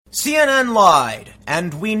CNN lied,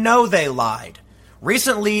 and we know they lied.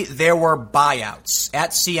 Recently, there were buyouts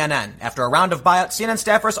at CNN. After a round of buyouts, CNN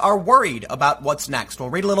staffers are worried about what's next. We'll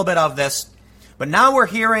read a little bit of this. But now we're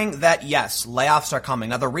hearing that, yes, layoffs are coming.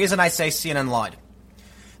 Now, the reason I say CNN lied,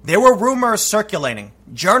 there were rumors circulating.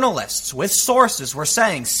 Journalists with sources were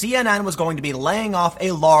saying CNN was going to be laying off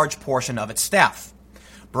a large portion of its staff.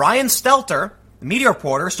 Brian Stelter, the media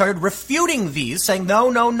reporter, started refuting these, saying,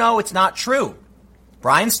 no, it's not true.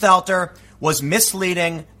 Brian Stelter was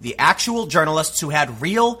misleading the actual journalists who had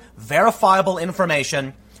real, verifiable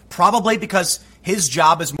information, probably because his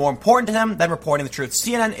job is more important to him than reporting the truth.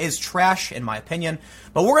 CNN is trash, in my opinion.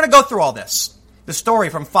 But we're going to go through all this. The story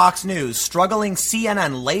from Fox News, struggling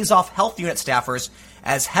CNN lays off health unit staffers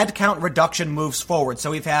as headcount reduction moves forward. So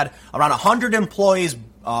we've had around 100 employees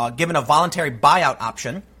given a voluntary buyout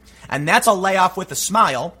option, and that's a layoff with a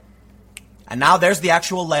smile. And now there's the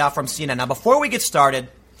actual layoff from CNN. Now, before we get started,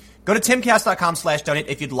 go to timcast.com/donate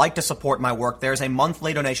if you'd like to support my work. There's a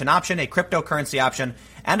monthly donation option, a cryptocurrency option,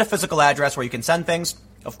 and a physical address where you can send things.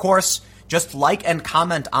 Of course, just like and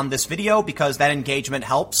comment on this video because that engagement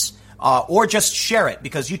helps. Or just share it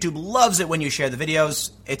because YouTube loves it when you share the videos.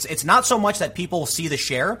 It's not so much that people see the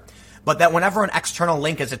share, but that whenever an external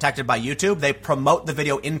link is detected by YouTube, they promote the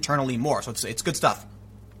video internally more. So it's good stuff.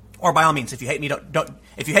 Or by all means, if you hate me,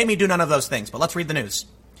 if you hate me, do none of those things. But let's read the news.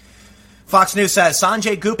 Fox News says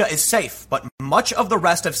Sanjay Gupta is safe, but much of the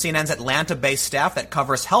rest of CNN's Atlanta-based staff that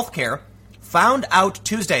covers healthcare found out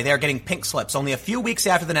Tuesday they are getting pink slips only a few weeks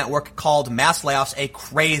after the network called mass layoffs a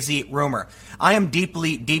crazy rumor. I am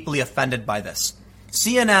deeply, deeply offended by this.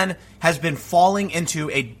 CNN has been falling into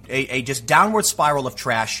a just downward spiral of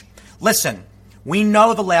trash. Listen, we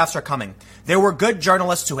know the layoffs are coming. There were good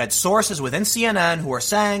journalists who had sources within CNN who were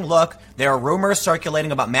saying, look, there are rumors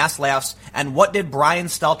circulating about mass layoffs. And what did Brian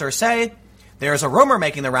Stelter say? There's a rumor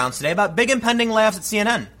making the rounds today about big impending layoffs at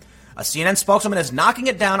CNN. A CNN spokeswoman is knocking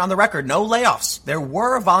it down on the record. No layoffs. There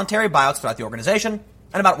were voluntary buyouts throughout the organization,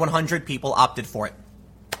 and about 100 people opted for it.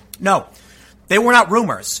 No, they were not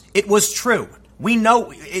rumors. It was true. We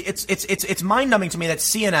know it's mind-numbing to me that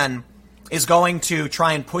CNN is going to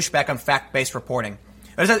try and push back on fact-based reporting.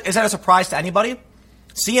 Is that a surprise to anybody?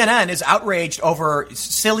 CNN is outraged over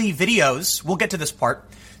silly videos. We'll get to this part.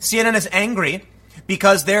 CNN is angry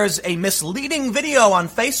because there's a misleading video on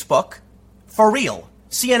Facebook for real.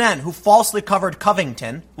 CNN, who falsely covered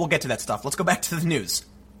Covington. We'll get to that stuff. Let's go back to the news.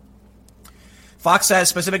 Fox says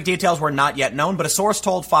specific details were not yet known, but a source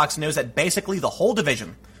told Fox News that basically the whole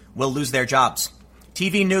division will lose their jobs.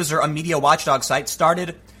 TV Newser, a media watchdog site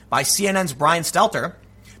started by CNN's Brian Stelter,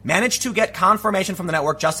 managed to get confirmation from the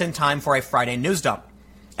network just in time for a Friday news dump.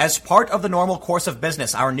 As part of the normal course of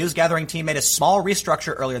business, our news gathering team made a small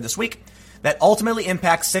restructure earlier this week that ultimately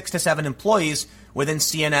impacts 6 to 7 employees within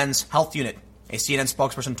CNN's health unit. A CNN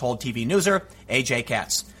spokesperson told TV Newser, AJ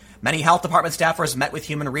Katz. Many health department staffers met with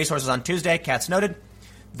human resources on Tuesday. Katz noted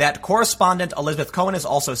that correspondent Elizabeth Cohen is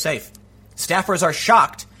also safe. Staffers are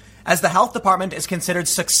shocked as the health department is considered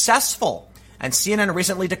successful, and CNN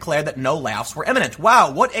recently declared that no layoffs were imminent.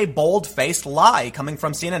 Wow, what a bold-faced lie coming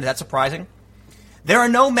from CNN. Is that surprising? There are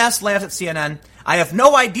no mass layoffs at CNN. I have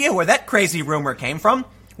no idea where that crazy rumor came from.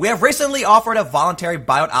 We have recently offered a voluntary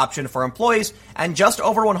buyout option for employees, and just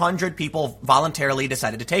over 100 people voluntarily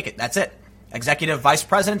decided to take it. That's it. Executive Vice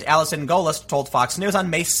President Allison Golis told Fox News on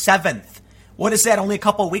May 7th. What is that? Only a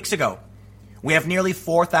couple of weeks ago. We have nearly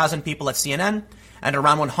 4,000 people at CNN, and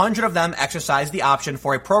around 100 of them exercised the option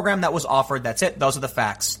for a program that was offered. That's it. Those are the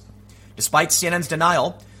facts. Despite CNN's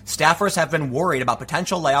denial, staffers have been worried about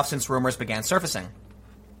potential layoffs since rumors began surfacing.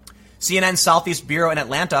 CNN Southeast Bureau in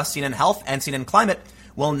Atlanta, CNN Health, and CNN Climate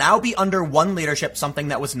will now be under one leadership, something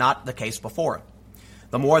that was not the case before.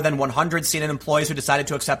 The more than 100 CNN employees who decided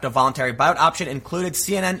to accept a voluntary buyout option included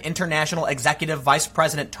CNN International Executive Vice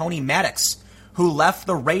President Tony Maddox, who left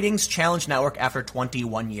the Ratings Challenge Network after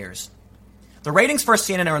 21 years. The ratings for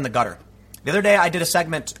CNN are in the gutter. The other day I did a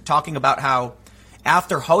segment talking about how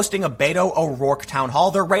after hosting a Beto O'Rourke town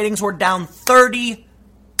hall, their ratings were down 30%.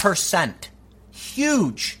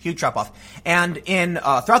 Huge drop-off. And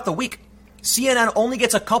throughout the week, CNN only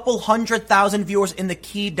gets a couple 100,000 viewers in the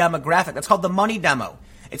key demographic. That's called the money demo.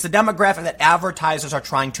 It's the demographic that advertisers are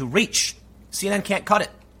trying to reach. CNN can't cut it.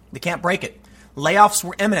 They can't break it. Layoffs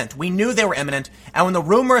were imminent. We knew they were imminent. And when the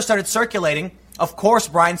rumors started circulating, of course,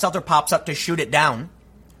 Brian Stelter pops up to shoot it down.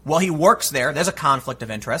 Well, he works there. There's a conflict of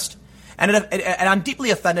interest. And I'm deeply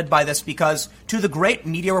offended by this because to the great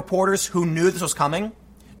media reporters who knew this was coming,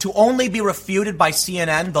 to only be refuted by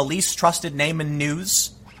CNN, the least trusted name in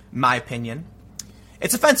news, in my opinion,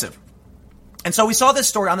 it's offensive. And so we saw this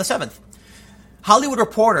story on the 7th. Hollywood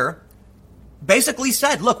Reporter basically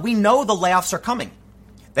said, look, we know the layoffs are coming.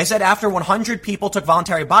 They said after 100 people took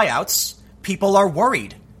voluntary buyouts, people are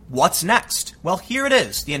worried. What's next? Well, here it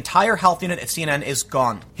is. The entire health unit at CNN is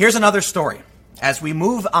gone. Here's another story. As we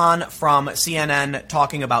move on from CNN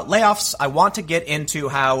talking about layoffs, I want to get into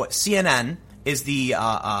how CNN is the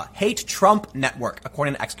hate Trump network,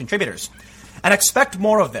 according to ex-contributors. And expect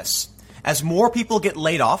more of this. As more people get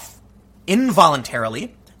laid off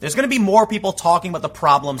involuntarily, there's going to be more people talking about the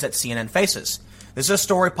problems that CNN faces. This is a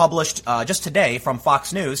story published just today from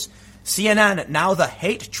Fox News. CNN, now the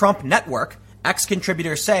hate Trump network,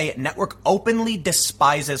 ex-contributors say network openly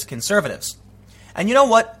despises conservatives. And you know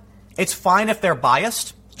what? It's fine if they're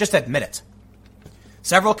biased. Just admit it.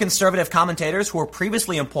 Several conservative commentators who were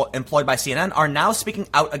previously employed by CNN are now speaking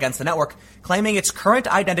out against the network, claiming its current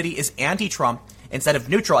identity is anti-Trump instead of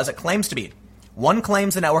neutral as it claims to be. One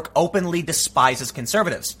claims the network openly despises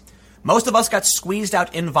conservatives. Most of us got squeezed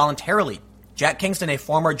out involuntarily. Jack Kingston, a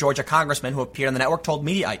former Georgia congressman who appeared on the network, told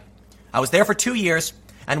Mediaite, I was there for 2 years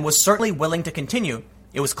and was certainly willing to continue.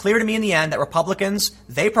 It was clear to me in the end that Republicans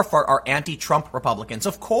they prefer are anti-Trump Republicans.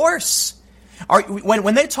 Of course.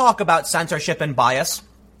 When they talk about censorship and bias,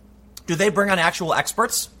 do they bring on actual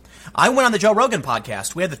experts? I went on the Joe Rogan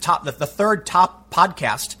podcast. We had the third top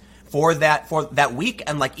podcast for that week,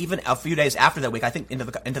 and like even a few days after that week, I think into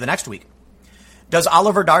the next week. Does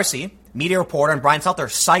Oliver Darcy, media reporter, and Brian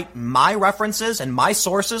Stelter cite my references and my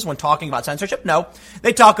sources when talking about censorship? No.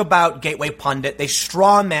 They talk about Gateway Pundit. They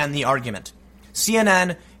straw man the argument.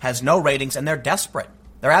 CNN has no ratings, and they're desperate.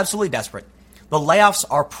 They're absolutely desperate. The layoffs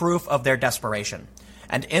are proof of their desperation.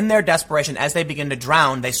 And in their desperation, as they begin to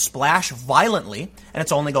drown, they splash violently, and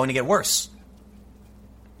it's only going to get worse.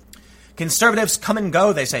 Conservatives come and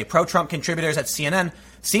go, they say. Pro-Trump contributors at CNN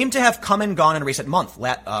seem to have come and gone in recent months.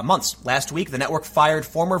 Last week, the network fired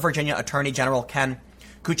former Virginia Attorney General Ken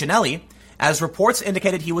Cuccinelli, as reports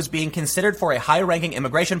indicated he was being considered for a high-ranking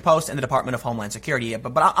immigration post in the Department of Homeland Security.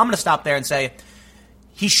 But I'm going to stop there and say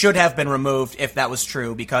he should have been removed if that was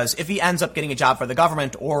true, because if he ends up getting a job for the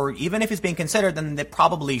government, or even if he's being considered, then they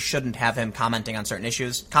probably shouldn't have him commenting on certain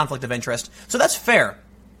issues, conflict of interest. So that's fair.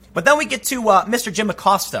 But then we get to Mr. Jim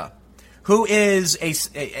Acosta, who is a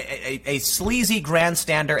sleazy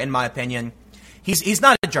grandstander, in my opinion. He's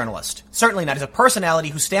not a journalist. Certainly not. He's a personality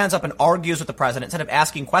who stands up and argues with the president instead of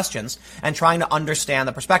asking questions and trying to understand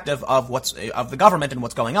the perspective of the government and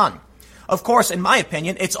what's going on. Of course, in my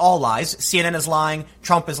opinion, it's all lies. CNN is lying.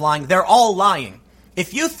 Trump is lying. They're all lying.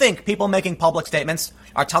 If you think people making public statements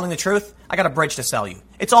are telling the truth, I got a bridge to sell you.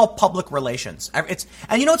 It's all public relations. And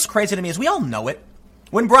you know what's crazy to me is we all know it.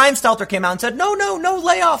 When Brian Stelter came out and said, no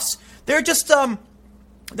layoffs. They're just going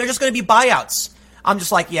to be buyouts. I'm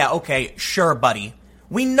just like, yeah, okay, sure, buddy.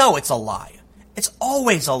 We know it's a lie. It's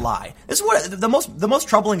always a lie. This is what the most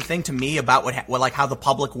troubling thing to me about how the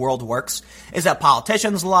public world works is that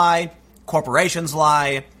politicians lie, corporations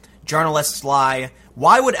lie, journalists lie.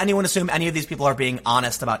 Why would anyone assume any of these people are being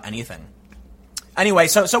honest about anything? Anyway,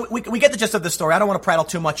 so we get the gist of the story. I don't want to prattle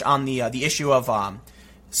too much on the issue of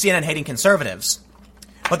CNN hating conservatives.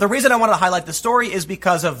 But the reason I wanted to highlight the story is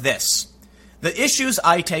because of this. The issues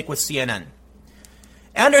I take with CNN.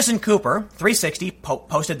 Anderson Cooper, 360,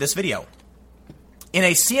 posted this video. In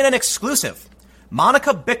a CNN exclusive,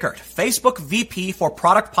 Monica Bickert, Facebook VP for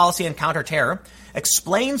Product Policy and Counterterror,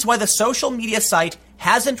 explains why the social media site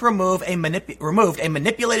hasn't removed a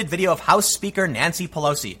manipulated video of House Speaker Nancy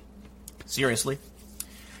Pelosi. Seriously?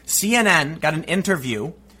 CNN got an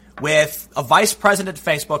interview with a vice president at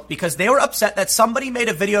Facebook because they were upset that somebody made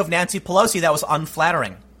a video of Nancy Pelosi that was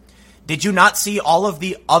unflattering. Did you not see all of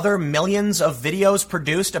the other millions of videos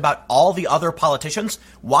produced about all the other politicians?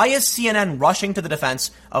 Why is CNN rushing to the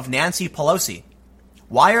defense of Nancy Pelosi?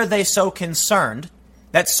 Why are they so concerned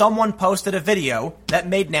that someone posted a video that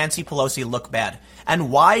made Nancy Pelosi look bad?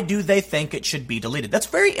 And why do they think it should be deleted? That's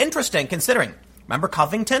very interesting considering. Remember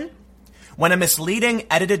Covington? When a misleading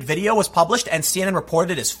edited video was published and CNN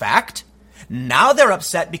reported it as fact? Now they're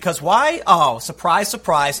upset because why? Oh, surprise,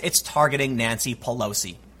 surprise, it's targeting Nancy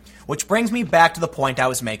Pelosi. Which brings me back to the point I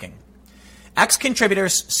was making.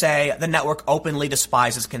 Ex-contributors say the network openly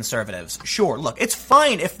despises conservatives. Sure, look, it's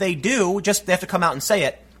fine if they do, just they have to come out and say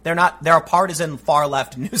it. They're a partisan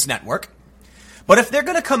far-left news network. But if they're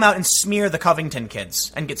going to come out and smear the Covington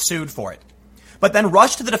kids and get sued for it, but then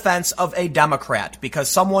rush to the defense of a Democrat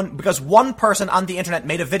because one person on the internet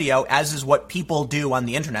made a video, as is what people do on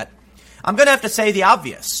the internet, I'm going to have to say the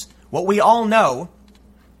obvious. What we all know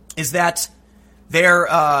is that they're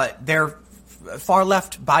far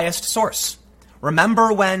left biased source.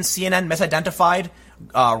 Remember when CNN misidentified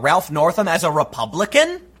Ralph Northam as a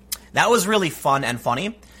Republican? That was really fun and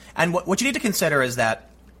funny. And what you need to consider is that,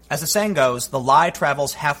 as the saying goes, the lie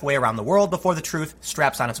travels halfway around the world before the truth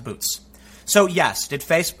straps on its boots. So yes, did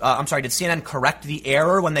CNN correct the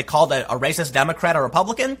error when they called a racist Democrat a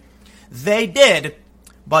Republican? They did,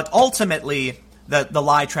 but ultimately the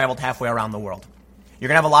lie traveled halfway around the world. You're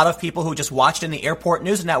going to have a lot of people who just watched in the airport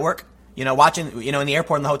news network, watching, in the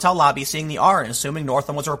airport in the hotel lobby, seeing the R and assuming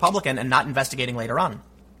Northam was a Republican and not investigating later on.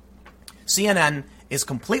 CNN is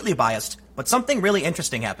completely biased, but something really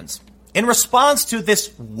interesting happens. In response to this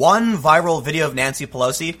one viral video of Nancy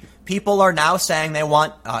Pelosi, people are now saying they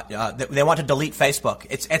want to delete Facebook.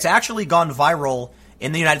 It's actually gone viral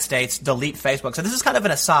in the United States. Delete Facebook. So this is kind of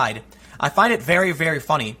an aside. I find it very, very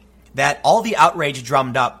funny that all the outrage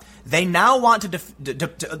drummed up, they now want to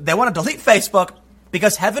delete Facebook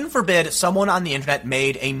because heaven forbid someone on the internet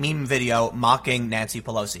made a meme video mocking Nancy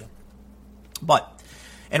Pelosi. But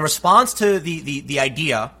in response to the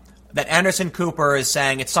idea that Anderson Cooper is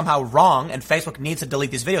saying it's somehow wrong and Facebook needs to delete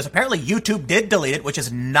these videos. Apparently YouTube did delete it, which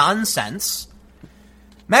is nonsense.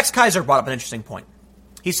 Max Kaiser brought up an interesting point.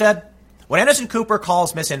 He said, what Anderson Cooper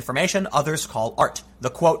calls misinformation, others call art. The,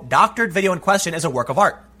 quote, doctored video in question is a work of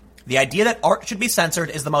art. The idea that art should be censored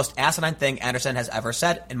is the most asinine thing Anderson has ever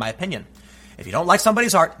said, in my opinion. If you don't like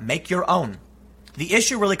somebody's art, make your own. The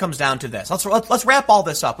issue really comes down to this. Let's wrap all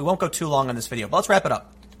this up. We won't go too long on this video, but let's wrap it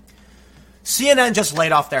up. CNN just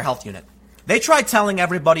laid off their health unit. They tried telling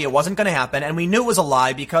everybody it wasn't going to happen, and we knew it was a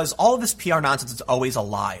lie because all of this PR nonsense is always a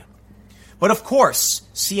lie. But of course,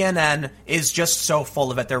 CNN is just so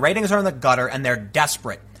full of it. Their ratings are in the gutter, and they're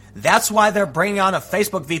desperate. That's why they're bringing on a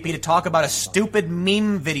Facebook VP to talk about a stupid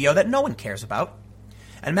meme video that no one cares about.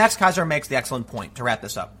 And Max Kaiser makes the excellent point to wrap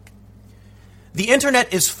this up. The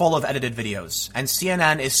internet is full of edited videos, and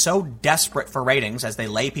CNN is so desperate for ratings as they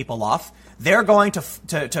lay people off, they're going to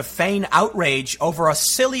feign outrage over a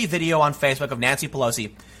silly video on Facebook of Nancy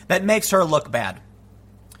Pelosi that makes her look bad.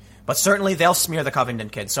 But certainly they'll smear the Covington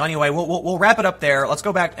kids. So anyway, we'll wrap it up there. Let's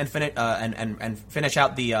go back and finish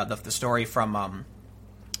out the story from.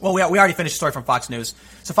 We already finished the story from Fox News.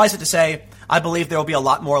 Suffice it to say, I believe there will be a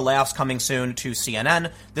lot more layoffs coming soon to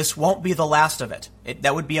CNN. This won't be the last of it.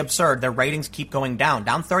 That would be absurd. Their ratings keep going down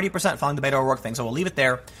 30% following the Beto O'Rourke thing. So we'll leave it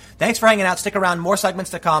there. Thanks for hanging out. Stick around. More segments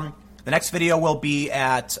to come. The next video will be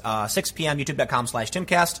at 6 p.m.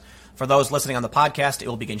 youtube.com/Timcast. For those listening on the podcast, it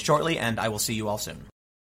will begin shortly, and I will see you all soon.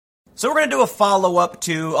 So we're going to do a follow-up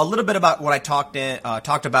to a little bit about what I talked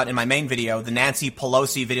about in my main video, the Nancy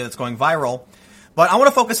Pelosi video that's going viral. But I want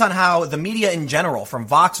to focus on how the media in general, from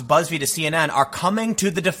Vox, BuzzFeed to CNN, are coming to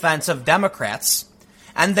the defense of Democrats.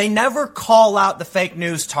 And they never call out the fake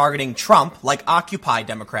news targeting Trump like Occupy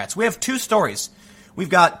Democrats. We have two stories. We've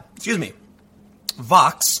got,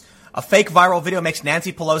 Vox. A fake viral video makes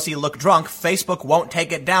Nancy Pelosi look drunk. Facebook won't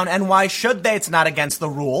take it down. And why should they? It's not against the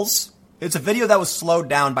rules. It's a video that was slowed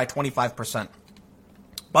down by 25%.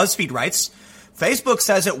 BuzzFeed writes, Facebook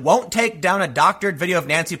says it won't take down a doctored video of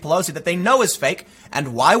Nancy Pelosi that they know is fake.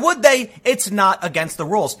 And why would they? It's not against the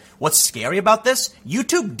rules. What's scary about this?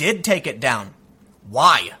 YouTube did take it down.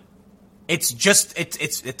 Why? It's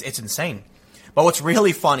insane. But what's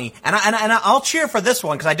really funny, and I'll cheer for this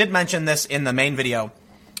one because I did mention this in the main video.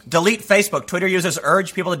 Delete Facebook. Twitter users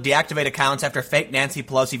urge people to deactivate accounts after fake Nancy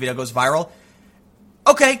Pelosi video goes viral.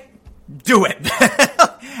 Okay, do it.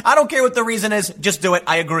 I don't care what the reason is. Just do it.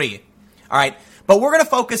 I agree. All right. But we're going to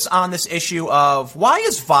focus on this issue of why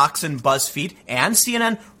is Vox and BuzzFeed and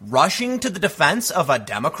CNN rushing to the defense of a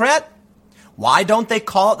Democrat? Why don't they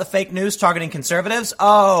call it the fake news targeting conservatives?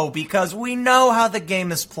 Oh, because we know how the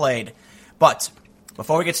game is played. But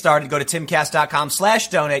before we get started, go to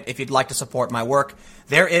timcast.com/donate if you'd like to support my work.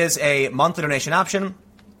 There is a monthly donation option.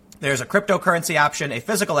 There's a cryptocurrency option, a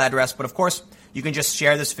physical address, but of course, you can just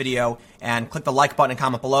share this video and click the like button and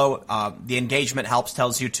comment below. The engagement helps,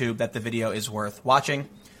 tells YouTube that the video is worth watching.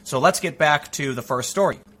 So let's get back to the first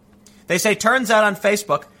story. They say, turns out on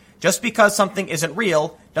Facebook, just because something isn't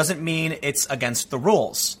real doesn't mean it's against the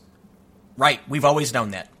rules. Right, we've always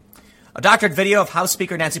known that. A doctored video of House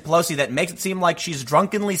Speaker Nancy Pelosi that makes it seem like she's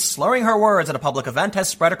drunkenly slurring her words at a public event has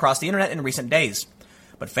spread across the internet in recent days.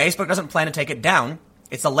 But Facebook doesn't plan to take it down.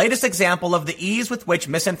 It's the latest example of the ease with which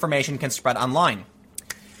misinformation can spread online.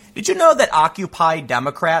 Did you know that Occupy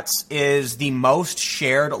Democrats is the most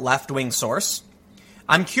shared left-wing source?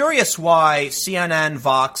 I'm curious why CNN,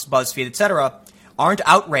 Vox, BuzzFeed, etc. aren't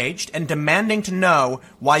outraged and demanding to know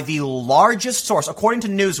why the largest source, according to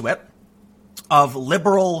Newswhip, of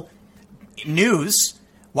liberal news,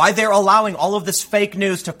 why they're allowing all of this fake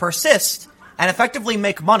news to persist and effectively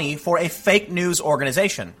make money for a fake news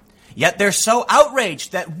organization. Yet they're so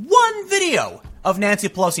outraged that one video of Nancy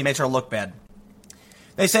Pelosi makes her look bad.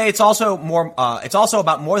 They say it's also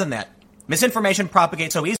about more than that. Misinformation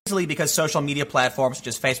propagates so easily because social media platforms such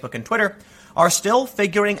as Facebook and Twitter are still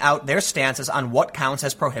figuring out their stances on what counts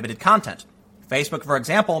as prohibited content. Facebook, for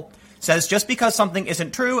example, says just because something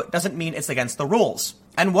isn't true doesn't mean it's against the rules.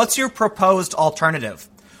 And what's your proposed alternative?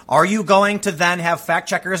 Are you going to then have fact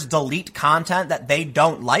checkers delete content that they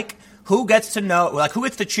don't like? Who gets to know, who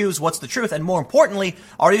gets to choose what's the truth? And more importantly,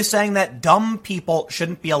 are you saying that dumb people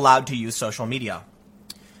shouldn't be allowed to use social media?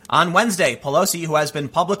 On Wednesday, Pelosi, who has been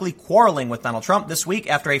publicly quarreling with Donald Trump this week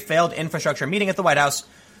after a failed infrastructure meeting at the White House,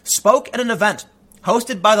 spoke at an event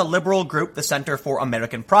hosted by the liberal group, the Center for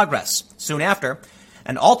American Progress. Soon after,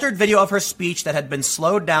 an altered video of her speech that had been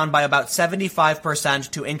slowed down by about 75%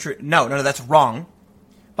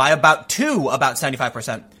 by about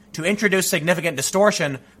 75% to introduce significant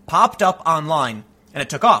distortion popped up online, and it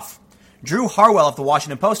took off. Drew Harwell of the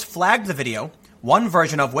Washington Post flagged the video, one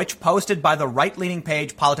version of which, posted by the right-leaning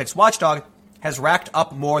page Politics Watchdog, has racked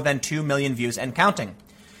up more than 2 million views and counting.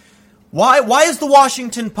 Why is the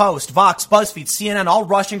Washington Post, Vox, BuzzFeed, CNN all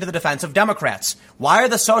rushing to the defense of Democrats? Why are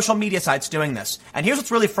the social media sites doing this? And here's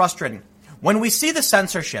what's really frustrating. When we see the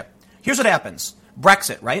censorship, here's what happens.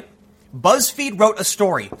 Brexit, right? BuzzFeed wrote a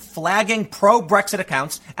story flagging pro-Brexit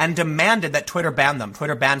accounts and demanded that Twitter ban them.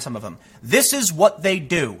 Twitter banned some of them. This is what they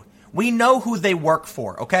do. We know who they work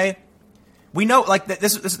for, okay? We know,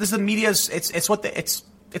 this is the media's,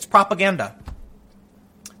 it's propaganda.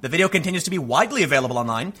 The video continues to be widely available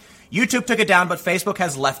online. YouTube took it down, but Facebook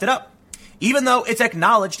has left it up, even though it's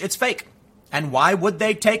acknowledged it's fake. And why would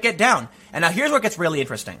they take it down? And now here's where it gets really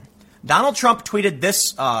interesting. Donald Trump tweeted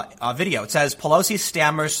this video. It says, Pelosi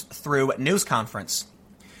stammers through news conference.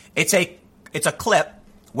 It's a clip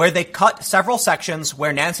where they cut several sections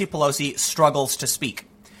where Nancy Pelosi struggles to speak.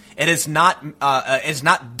 It is not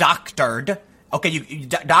doctored. Okay,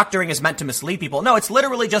 doctoring is meant to mislead people. No, it's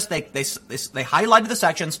literally just they highlighted the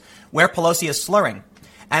sections where Pelosi is slurring.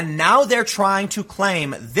 And now they're trying to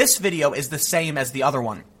claim this video is the same as the other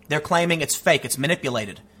one. They're claiming it's fake, it's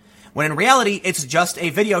manipulated. When in reality, it's just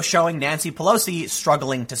a video showing Nancy Pelosi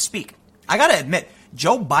struggling to speak. I gotta admit,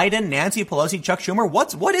 Joe Biden, Nancy Pelosi, Chuck Schumer,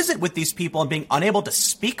 what is it with these people and being unable to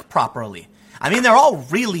speak properly? I mean, they're all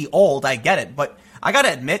really old, I get it, but I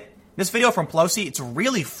gotta admit, this video from Pelosi, it's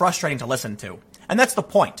really frustrating to listen to. And that's the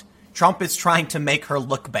point. Trump is trying to make her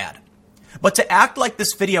look bad. But to act like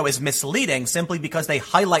this video is misleading simply because they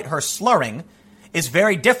highlight her slurring is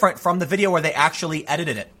very different from the video where they actually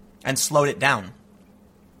edited it and slowed it down.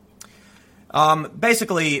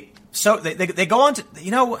 Basically, so they go on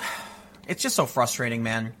to, it's just so frustrating,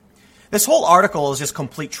 man. This whole article is just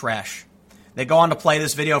complete trash. They go on to play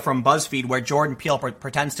this video from BuzzFeed where Jordan Peele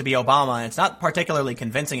pretends to be Obama, and it's not particularly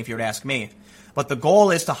convincing if you were to ask me. But the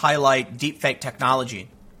goal is to highlight deepfake technology.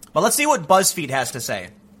 But let's see what BuzzFeed has to say.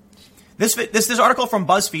 This article from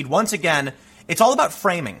BuzzFeed, once again, it's all about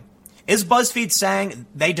framing. Is BuzzFeed saying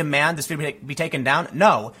they demand this video be taken down?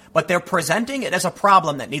 No, but they're presenting it as a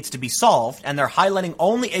problem that needs to be solved, and they're highlighting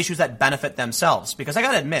only issues that benefit themselves. Because I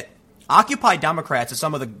gotta admit, Occupy Democrats is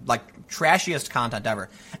some of the trashiest content ever.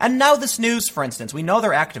 And now this news, for instance, we know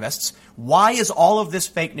they're activists. Why is all of this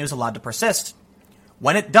fake news allowed to persist?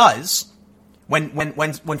 When it does,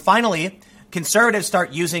 when finally conservatives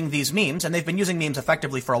start using these memes, and they've been using memes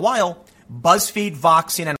effectively for a while, BuzzFeed,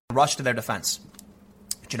 Vox, CNN rush to their defense.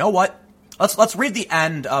 But you know what? Let's read the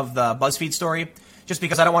end of the BuzzFeed story, just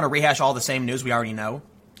because I don't want to rehash all the same news we already know.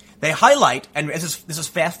 They highlight, and this is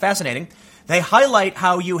fascinating, they highlight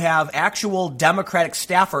how you have actual Democratic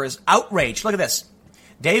staffers outraged. Look at this.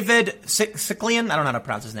 David Siklian, I don't know how to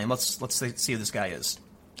pronounce his name. Let's see who this guy is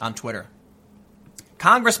on Twitter.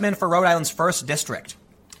 Congressman for Rhode Island's 1st District.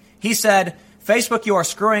 He said, Facebook, you are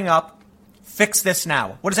screwing up. Fix this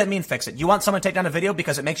now. What does that mean, fix it? You want someone to take down a video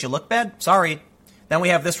because it makes you look bad? Sorry. Then we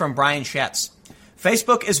have this from Brian Schatz.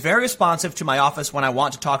 Facebook is very responsive to my office when I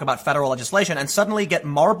want to talk about federal legislation and suddenly get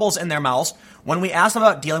marbles in their mouths when we ask them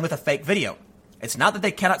about dealing with a fake video. It's not that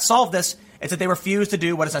they cannot solve this, it's that they refuse to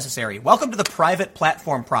do what is necessary. Welcome to the private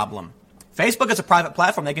platform problem. Facebook is a private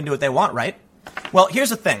platform, they can do what they want, right? Well,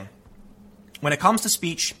 here's the thing. When it comes to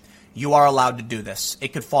speech, you are allowed to do this.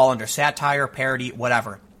 It could fall under satire, parody,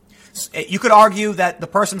 whatever. You could argue that the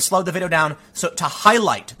person slowed the video down to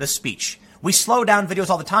highlight the speech. We slow down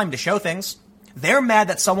videos all the time to show things. They're mad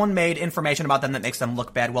that someone made information about them that makes them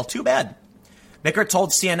look bad. Well, too bad. Bickert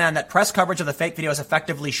told CNN that press coverage of the fake video has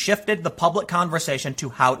effectively shifted the public conversation to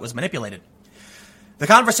how it was manipulated. The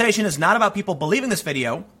conversation is not about people believing this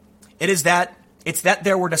video. It's that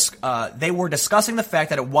they were discussing the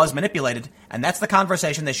fact that it was manipulated, and that's the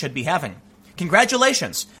conversation they should be having.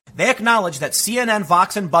 Congratulations. They acknowledge that CNN,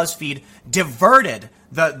 Vox, and BuzzFeed diverted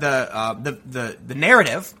the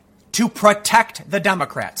narrative to protect the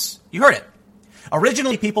Democrats. You heard it.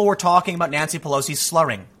 Originally, people were talking about Nancy Pelosi's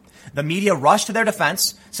slurring. The media rushed to their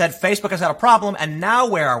defense, said Facebook has had a problem, and now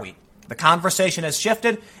where are we? The conversation has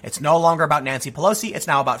shifted. It's no longer about Nancy Pelosi. It's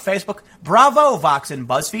now about Facebook. Bravo, Vox and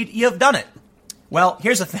BuzzFeed. You've done it. Well,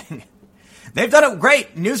 here's the thing. They've done it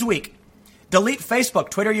great. Newsweek. Delete Facebook.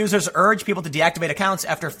 Twitter users urge people to deactivate accounts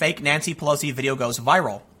after fake Nancy Pelosi video goes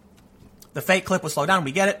viral. The fake clip was slowed down.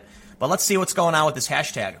 We get it. But let's see what's going on with this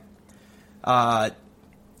hashtag.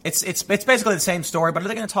 It's basically the same story, but are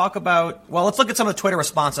they going to talk about... Well, let's look at some of the Twitter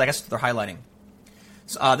responses. I guess they're highlighting.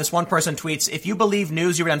 This one person tweets, if you believe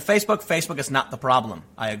news you read on Facebook, Facebook is not the problem.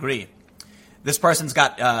 I agree. This person's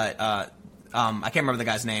got... I can't remember the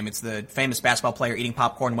guy's name. It's the famous basketball player eating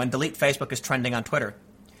popcorn when delete Facebook is trending on Twitter.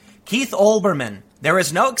 Keith Olbermann, there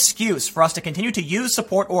is no excuse for us to continue to use,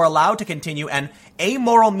 support, or allow to continue an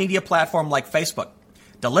amoral media platform like Facebook.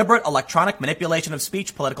 Deliberate electronic manipulation of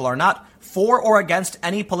speech, political or not, for or against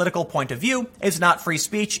any political point of view is not free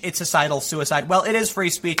speech. It's societal suicide. Well, it is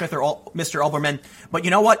free speech, Mr. Olbermann. But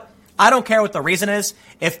you know what? I don't care what the reason is.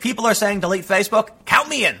 If people are saying delete Facebook, count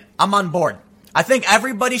me in. I'm on board. I think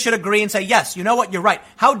everybody should agree and say, yes, you know what? You're right.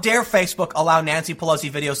 How dare Facebook allow Nancy Pelosi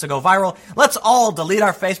videos to go viral? Let's all delete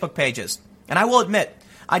our Facebook pages. And I will admit,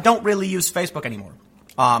 I don't really use Facebook anymore.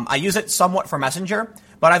 I use it somewhat for Messenger,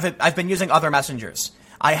 but I've been using other messengers.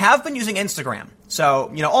 I have been using Instagram.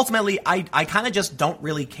 So, ultimately, I kind of just don't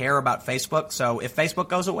really care about Facebook. So if Facebook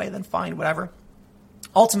goes away, then fine, whatever.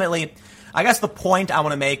 Ultimately, I guess the point I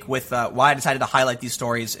want to make with why I decided to highlight these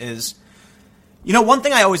stories is, one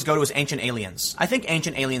thing I always go to is Ancient Aliens. I think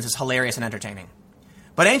Ancient Aliens is hilarious and entertaining.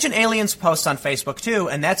 But Ancient Aliens posts on Facebook too,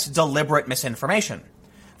 and that's deliberate misinformation.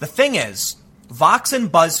 The thing is, Vox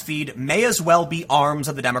and BuzzFeed may as well be arms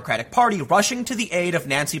of the Democratic Party rushing to the aid of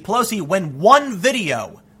Nancy Pelosi when one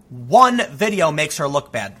video makes her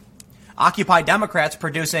look bad. Occupy Democrats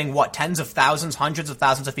producing, tens of thousands, hundreds of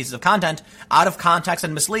thousands of pieces of content out of context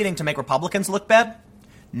and misleading to make Republicans look bad?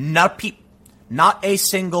 Not a peep. Not a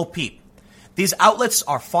single peep. These outlets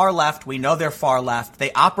are far left. We know they're far left.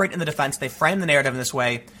 They operate in the defense. They frame the narrative in this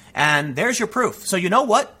way. And there's your proof. So you know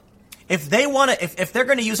what? If they want to, if they're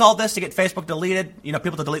going to use all this to get Facebook deleted,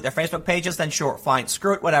 people to delete their Facebook pages, then sure, fine.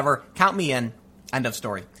 Screw it, whatever. Count me in. End of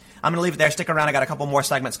story. I'm going to leave it there. Stick around. I got a couple more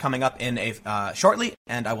segments coming up in shortly,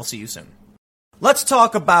 and I will see you soon. Let's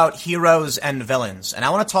talk about heroes and villains. And I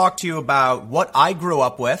want to talk to you about what I grew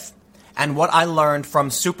up with and what I learned from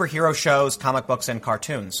superhero shows, comic books, and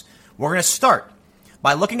cartoons. We're going to start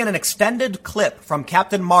by looking at an extended clip from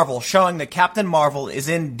Captain Marvel showing that Captain Marvel is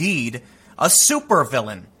indeed a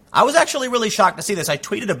supervillain. I was actually really shocked to see this. I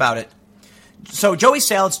tweeted about it. So Joey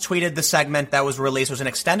Salads tweeted the segment that was released. It was an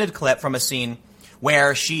extended clip from a scene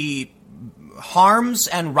where she harms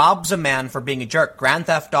and robs a man for being a jerk. Grand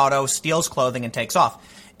Theft Auto, steals clothing, and takes off.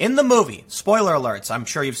 In the movie, spoiler alerts, I'm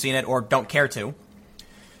sure you've seen it or don't care to,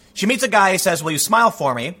 she meets a guy who says, will you smile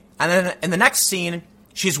for me? And then in the next scene,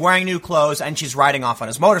 she's wearing new clothes and she's riding off on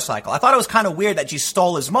his motorcycle. I thought it was kind of weird that she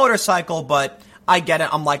stole his motorcycle, but I get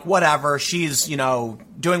it. I'm like, whatever. She's,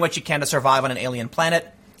 doing what she can to survive on an alien planet.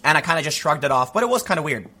 And I kind of just shrugged it off, but it was kind of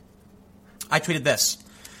weird. I tweeted this.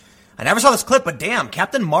 I never saw this clip, but damn,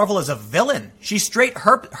 Captain Marvel is a villain. She straight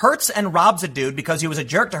hurts and robs a dude because he was a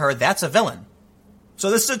jerk to her. That's a villain.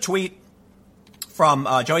 So this is a tweet from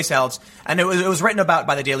Joey Salads, and it was written about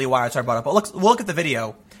by the Daily Wire, so I brought it up. But we'll look at the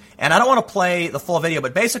video. And I don't want to play the full video,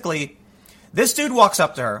 but basically, this dude walks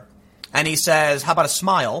up to her, and he says, how about a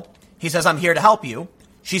smile? He says, I'm here to help you.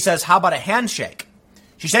 She says, how about a handshake?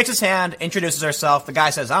 She shakes his hand, introduces herself. The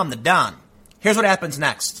guy says, I'm the Don. Here's what happens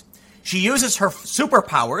next. She uses her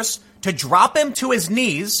superpowers to drop him to his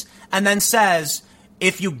knees, and then says,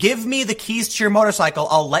 if you give me the keys to your motorcycle,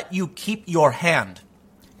 I'll let you keep your hand.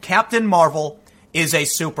 Captain Marvel is a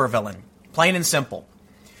supervillain. Plain and simple.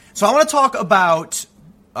 So I want to talk about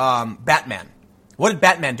Batman. What did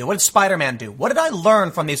Batman do? What did Spider-Man do? What did I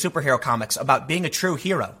learn from these superhero comics about being a true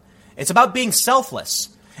hero? It's about being selfless.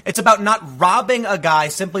 It's about not robbing a guy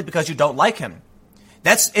simply because you don't like him.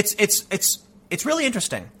 It's really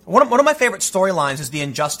interesting. One of my favorite storylines is the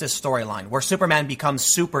Injustice storyline, where Superman becomes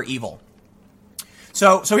super evil.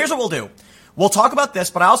 So here's what we'll do. We'll talk about this,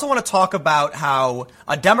 but I also want to talk about how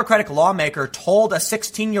a Democratic lawmaker told a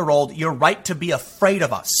 16-year-old, you're right to be afraid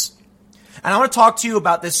of us. And I want to talk to you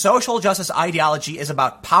about this social justice ideology is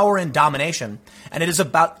about power and domination, and it is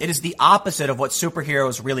the opposite of what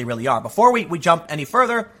superheroes really, really are. Before we jump any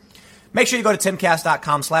further, make sure you go to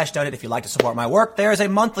timcast.com/donate if you'd like to support my work. There is a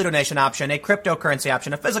monthly donation option, a cryptocurrency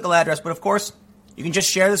option, a physical address, but of course, You can just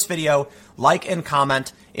share this video, like and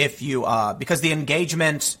comment if you, because the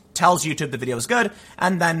engagement tells YouTube the video is good,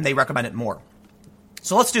 and then they recommend it more.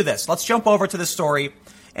 So let's do this. Let's jump over to this story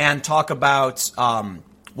and talk about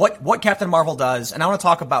what Captain Marvel does, and I want to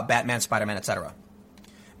talk about Batman, Spider-Man, etc.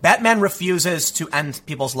 Batman refuses to end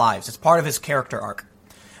people's lives. It's part of his character arc.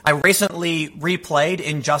 I recently replayed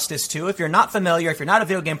Injustice 2. If you're not familiar, if you're not a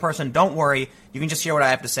video game person, don't worry. You can just hear what I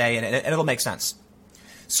have to say, and it'll make sense.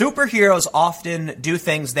 Superheroes often do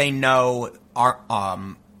things they know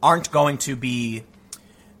aren't going to be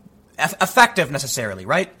effective necessarily,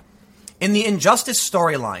 right? In the Injustice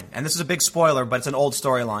storyline, and this is a big spoiler, but it's an old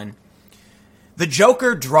storyline, the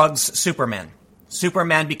Joker drugs Superman.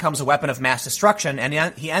 Superman becomes a weapon of mass destruction,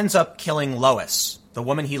 and he ends up killing Lois, the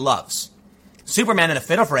woman he loves. Superman, in a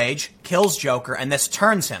fit of rage, kills Joker, and this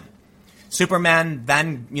turns him. Superman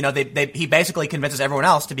then, he basically convinces everyone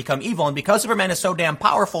else to become evil, and because Superman is so damn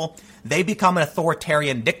powerful, they become an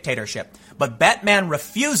authoritarian dictatorship. But Batman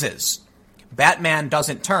refuses. Batman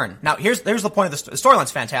doesn't turn. Now, here's the point of the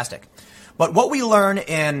storyline's fantastic. But what we learn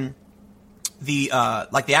in the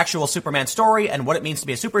actual Superman story and what it means to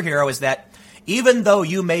be a superhero is that even though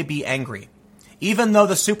you may be angry, even though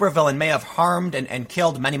the supervillain may have harmed and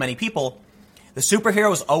killed many, many people, the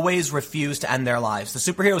superheroes always refuse to end their lives. The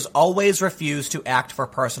superheroes always refuse to act for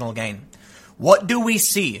personal gain. What do we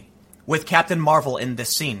see with Captain Marvel in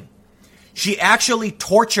this scene? She actually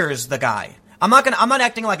tortures the guy. I'm not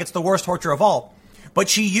acting like it's the worst torture of all, but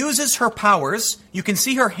she uses her powers. You can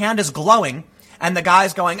see her hand is glowing, and the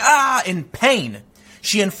guy's going, in pain.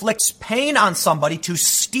 She inflicts pain on somebody to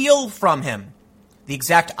steal from him. The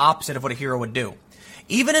exact opposite of what a hero would do.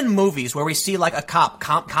 Even in movies where we see like a cop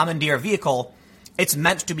commandeer a vehicle, it's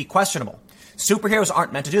meant to be questionable. Superheroes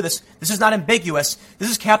aren't meant to do this. This is not ambiguous.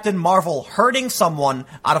 This is Captain Marvel hurting someone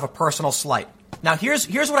out of a personal slight. Now, here's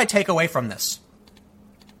what I take away from this.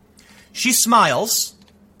 She smiles.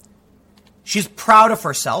 She's proud of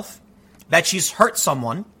herself that she's hurt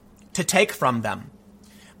someone to take from them.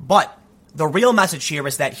 But the real message here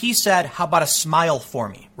is that he said, how about a smile for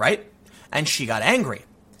me, right? And she got angry.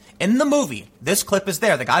 In the movie, this clip is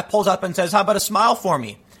there. The guy pulls up and says, how about a smile for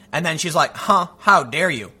me? And then she's like, how dare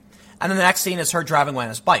you? And then the next scene is her driving away on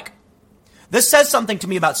his bike. This says something to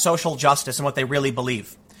me about social justice and what they really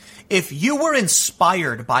believe. If you were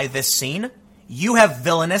inspired by this scene, you have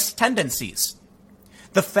villainous tendencies.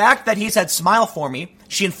 The fact that he said, smile for me,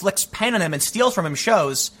 she inflicts pain on him and steals from him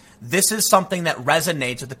shows this is something that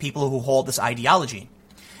resonates with the people who hold this ideology.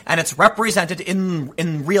 And it's represented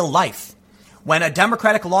in real life. When a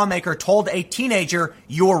Democratic lawmaker told a teenager,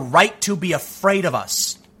 you're right to be afraid of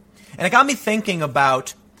us. And it got me thinking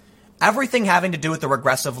about everything having to do with the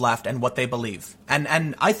regressive left and what they believe.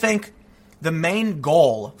 And I think the main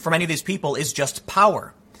goal for many of these people is just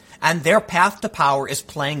power. And their path to power is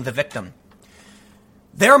playing the victim.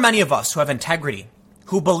 There are many of us who have integrity,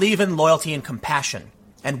 who believe in loyalty and compassion.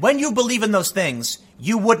 And when you believe in those things,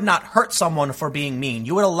 you would not hurt someone for being mean.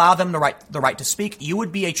 You would allow them the right to speak. You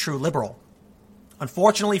would be a true liberal.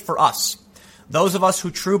 Unfortunately for us, those of us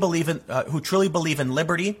who truly believe in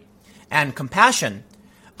liberty and compassion,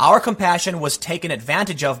 our compassion was taken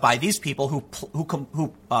advantage of by these people who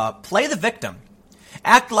play the victim,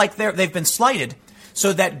 act like they've been slighted,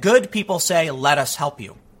 so that good people say, let us help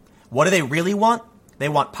you. What do they really want? They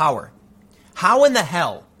want power. How in the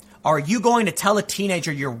hell are you going to tell a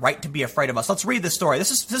teenager you're right to be afraid of us? Let's read this story.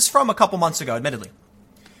 This is from a couple months ago, admittedly.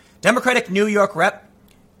 Democratic New York Rep.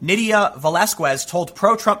 Nydia Velasquez told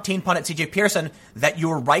pro-Trump teen pundit CJ Pearson that you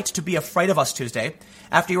were right to be afraid of us Tuesday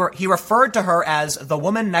after he referred to her as the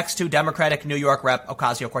woman next to Democratic New York Rep.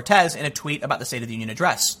 Ocasio-Cortez in a tweet about the State of the Union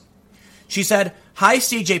address. She said, "Hi,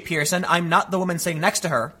 CJ Pearson. I'm not the woman sitting next to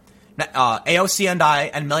her. AOC and I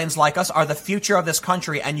and millions like us are the future of this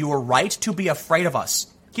country, and you were right to be afraid of us."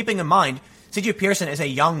 Keeping in mind, CJ Pearson is a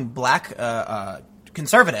young black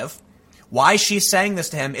conservative. Why she's saying this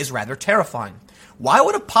to him is rather terrifying. Why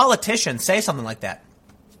would a politician say something like that?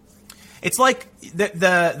 It's like do you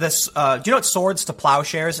know what Swords to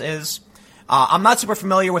Plowshares is? I'm not super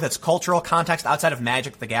familiar with its cultural context outside of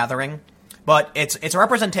Magic the Gathering, but it's a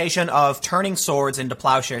representation of turning swords into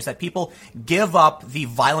plowshares, that people give up the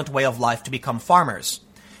violent way of life to become farmers.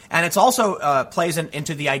 And it's also plays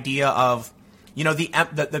into the idea of,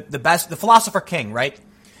 the philosopher king, right?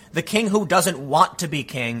 The king who doesn't want to be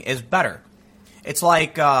king is better. It's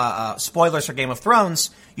like, spoilers for Game of Thrones.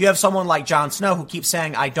 You have someone like Jon Snow who keeps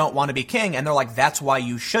saying, I don't want to be king. And they're like, that's why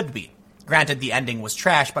you should be. Granted, the ending was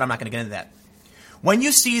trash, but I'm not going to get into that. When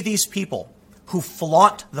you see these people who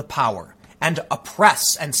flaunt the power and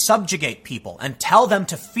oppress and subjugate people and tell them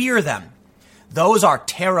to fear them, Those are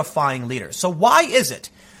terrifying leaders. So why is it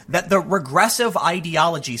that the regressive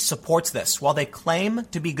ideology supports this? While they claim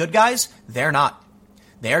to be good guys, they're not.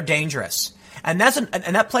 They're dangerous. And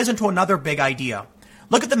that plays into another big idea.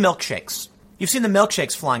 Look at the milkshakes. You've seen the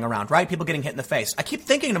milkshakes flying around, right? People getting hit in the face. I keep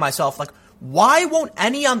thinking to myself, like, why won't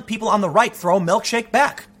any people on the right throw a milkshake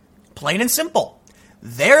back? Plain and simple.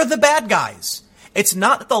 They're the bad guys. It's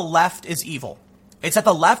not that the left is evil. It's that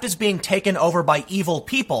the left is being taken over by evil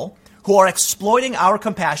people who are exploiting our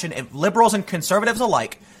compassion, liberals and conservatives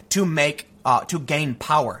alike, to gain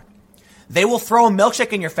power. They will throw a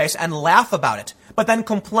milkshake in your face and laugh about it, but then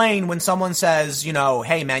complain when someone says,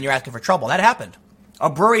 hey man, you're asking for trouble. That happened. A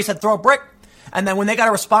brewery said throw a brick, and then when they got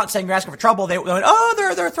a response saying you're asking for trouble, they went,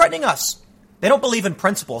 they're threatening us. They don't believe in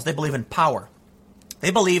principles. They believe in power.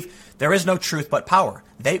 They believe there is no truth but power.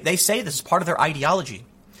 They say this is part of their ideology.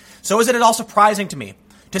 So is it at all surprising to me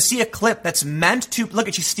to see a clip that's meant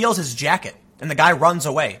to, she steals his jacket and the guy runs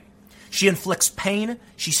away. She inflicts pain,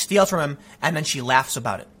 she steals from him, and then she laughs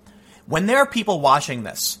about it. When there are people watching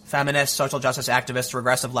this, feminists, social justice activists,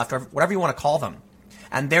 regressive left, or whatever you want to call them,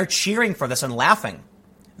 and they're cheering for this and laughing,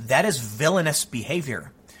 that is villainous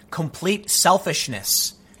behavior, complete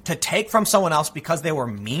selfishness. To take from someone else because they were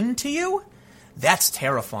mean to you? That's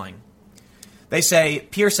terrifying. They say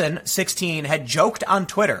Pearson, 16, had joked on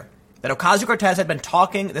Twitter that Ocasio-Cortez had been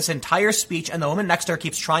talking this entire speech and the woman next to her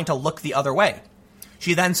keeps trying to look the other way.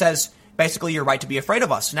 She then says, basically, you're right to be afraid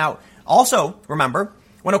of us. Now, also, remember,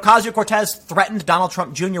 when Ocasio-Cortez threatened Donald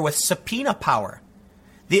Trump Jr. with subpoena power,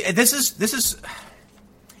 it's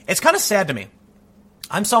kind of sad to me.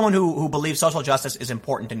 I'm someone who believes social justice is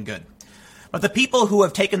important and good. But the people who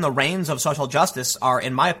have taken the reins of social justice are,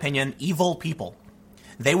 in my opinion, evil people.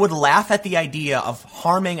 They would laugh at the idea of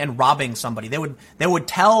harming and robbing somebody. They would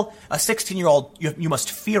tell a 16-year-old, you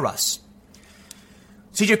must fear us.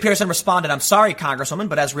 C.J. Pearson responded, I'm sorry, Congresswoman,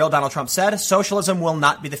 but as real Donald Trump said, socialism will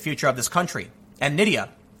not be the future of this country. And Nydia,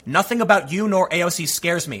 nothing about you nor AOC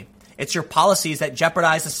scares me. It's your policies that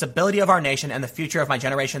jeopardize the stability of our nation and the future of my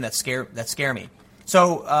generation that scare me.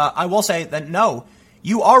 So I will say that no,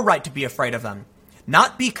 you are right to be afraid of them.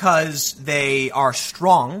 Not because they are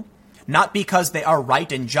strong, not because they are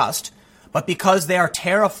right and just, but because they are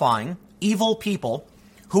terrifying, evil people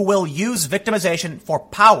who will use victimization for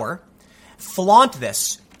power, flaunt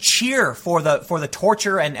this, cheer for the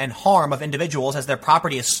torture and harm of individuals as their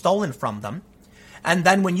property is stolen from them. And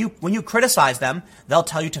then when you criticize them, they'll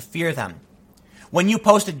tell you to fear them. When you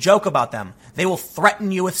post a joke about them, they will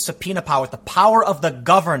threaten you with subpoena power, with the power of the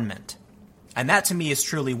government. And that to me is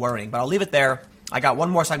truly worrying. But I'll leave it there. I got one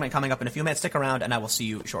more segment coming up in a few minutes. Stick around and I will see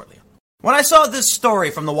you shortly. When I saw this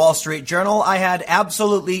story from the Wall Street Journal, I had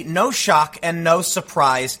absolutely no shock and no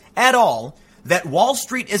surprise at all that Wall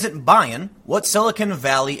Street isn't buying what Silicon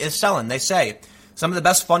Valley is selling. They say some of the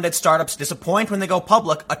best funded startups disappoint when they go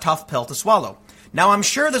public, a tough pill to swallow. Now, I'm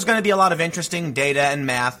sure there's going to be a lot of interesting data and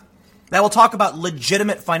math that will talk about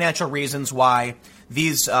legitimate financial reasons why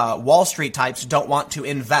these Wall Street types don't want to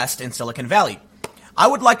invest in Silicon Valley. I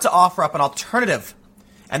would like to offer up an alternative,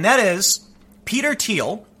 and that is Peter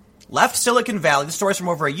Thiel left Silicon Valley, the story's from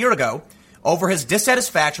over a year ago, over his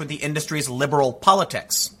dissatisfaction with the industry's liberal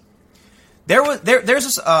politics. There's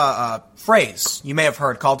this phrase you may have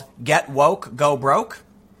heard called "get woke, go broke."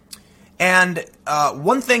 And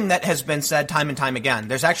one thing that has been said time and time again,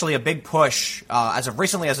 there's actually a big push as of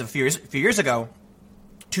a few years ago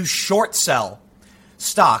to short sell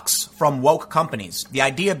stocks from woke companies. The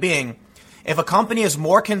idea being, if a company is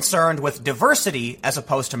more concerned with diversity as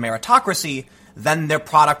opposed to meritocracy, then their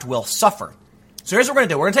product will suffer. So here's what we're going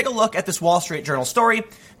to do. We're going to take a look at this Wall Street Journal story,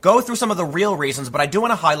 go through some of the real reasons, but I do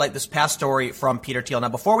want to highlight this past story from Peter Thiel. Now,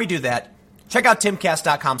 before we do that, check out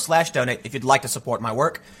timcast.com/donate if you'd like to support my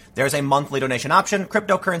work. There's a monthly donation option,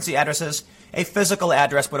 cryptocurrency addresses, a physical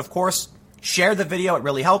address, but of course, share the video. It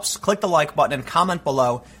really helps. Click the like button and comment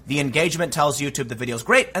below. The engagement tells YouTube the video's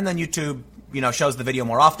great, and then YouTube, shows the video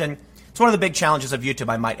more often. It's one of the big challenges of YouTube,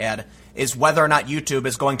 I might add, is whether or not YouTube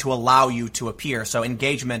is going to allow you to appear. So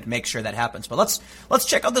engagement makes sure that happens. But let's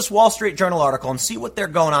check out this Wall Street Journal article and see what they're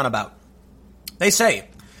going on about. They say,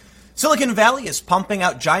 Silicon Valley is pumping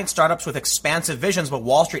out giant startups with expansive visions, but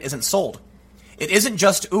Wall Street isn't sold. It isn't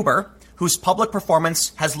just Uber, whose public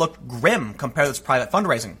performance has looked grim compared to its private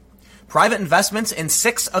fundraising. Private investments in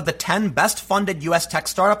 6 of the 10 best-funded U.S. tech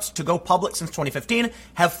startups to go public since 2015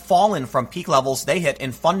 have fallen from peak levels they hit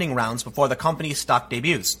in funding rounds before the company's stock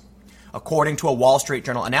debuts, according to a Wall Street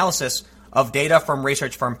Journal analysis of data from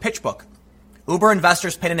research firm PitchBook. Uber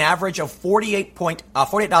investors paid an average of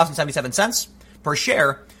 $48.77 per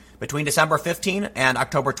share between December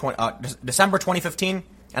 2015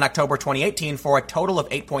 in October 2018 for a total of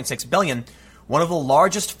 $8.6 billion, one of the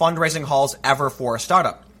largest fundraising hauls ever for a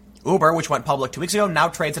startup. Uber, which went public 2 weeks ago, now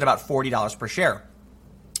trades at about $40 per share.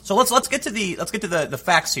 So let's get to the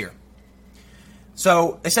facts here.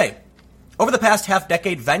 So they say, over the past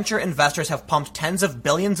half-decade, venture investors have pumped tens of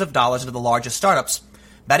billions of dollars into the largest startups,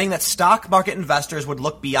 betting that stock market investors would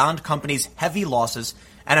look beyond companies' heavy losses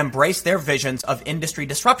and embrace their visions of industry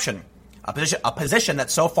disruption, a position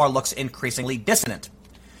that so far looks increasingly dissonant.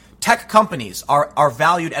 Tech companies are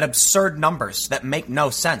valued at absurd numbers that make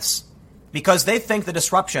no sense because they think the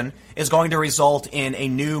disruption is going to result in a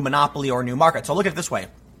new monopoly or a new market. So look at it this way.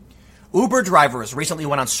 Uber drivers recently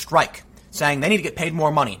went on strike, saying they need to get paid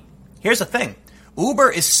more money. Here's the thing.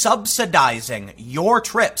 Uber is subsidizing your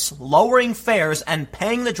trips, lowering fares, and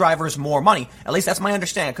paying the drivers more money. At least that's my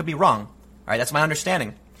understanding. I could be wrong. All right, that's my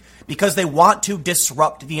understanding. Because they want to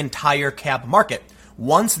disrupt the entire cab market.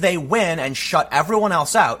 Once they win and shut everyone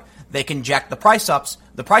else out, they can jack the price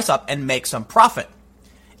up and make some profit.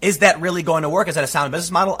 Is that really going to work? Is that a sound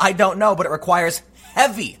business model? I don't know, but it requires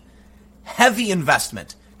heavy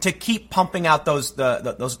investment to keep pumping out those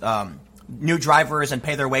new drivers and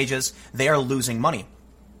pay their wages. They are losing money.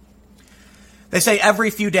 They say every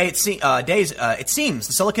few days, it seems,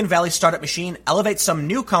 the Silicon Valley startup machine elevates some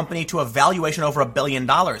new company to a valuation over $1 billion,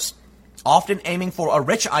 often aiming for a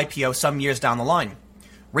rich IPO some years down the line.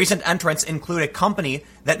 Recent entrants include a company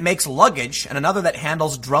that makes luggage and another that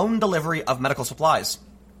handles drone delivery of medical supplies.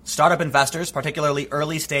 Startup investors, particularly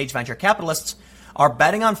early-stage venture capitalists, are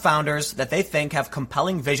betting on founders that they think have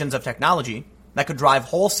compelling visions of technology that could drive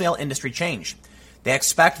wholesale industry change. They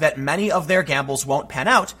expect that many of their gambles won't pan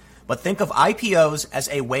out, but think of IPOs as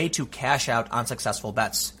a way to cash out on successful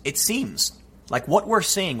bets. It seems like what we're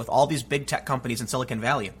seeing with all these big tech companies in Silicon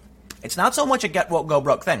Valley, it's not so much a get woke, go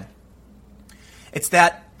broke thing. It's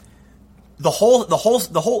that the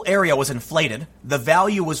whole area was inflated. The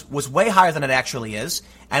value was way higher than it actually is,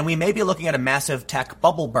 and we may be looking at a massive tech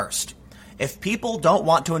bubble burst. If people don't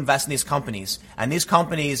want to invest in these companies, and these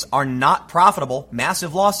companies are not profitable,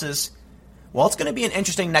 massive losses, well, it's going to be an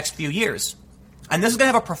interesting next few years. And this is going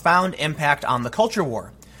to have a profound impact on the culture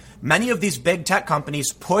war. Many of these big tech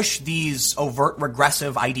companies push these overt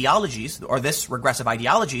regressive ideologies, or this regressive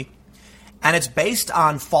ideology, and it's based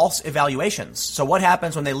on false evaluations. So what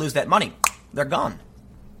happens when they lose that money? They're gone.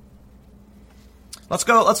 Let's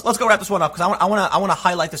go wrap this one up because I want to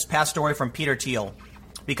highlight this past story from Peter Thiel.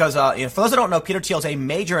 Because for those that don't know, Peter Thiel is a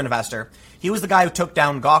major investor. He was the guy who took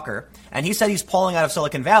down Gawker, and he said he's pulling out of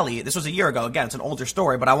Silicon Valley. This was a year ago. Again, it's an older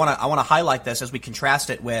story, but I want to highlight this as we contrast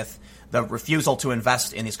it with the refusal to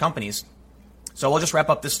invest in these companies. So we'll just wrap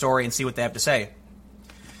up this story and see what they have to say.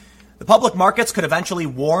 The public markets could eventually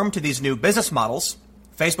warm to these new business models.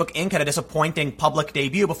 Facebook Inc. had a disappointing public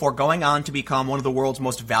debut before going on to become one of the world's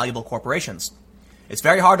most valuable corporations. It's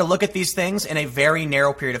very hard to look at these things in a very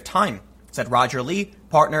narrow period of time, said Roger Lee,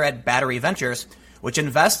 partner at Battery Ventures, which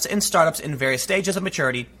invests in startups in various stages of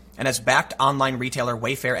maturity and has backed online retailer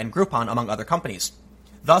Wayfair and Groupon, among other companies.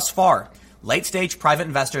 Thus far, late-stage private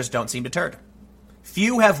investors don't seem deterred.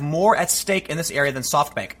 Few have more at stake in this area than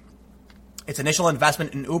SoftBank. Its initial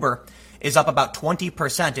investment in Uber is up about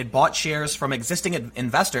 20%. It bought shares from existing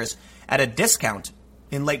investors at a discount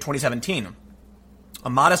in late 2017. A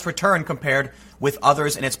modest return compared with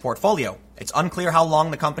others in its portfolio. It's unclear how long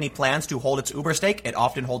the company plans to hold its Uber stake. It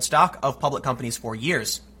often holds stock of public companies for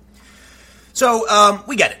years. So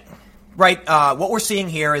we get it, right? What we're seeing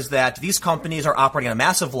here is that these companies are operating at a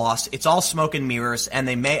massive loss. It's all smoke and mirrors, and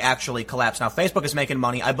they may actually collapse. Now, Facebook is making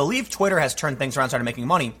money. I believe Twitter has turned things around, started making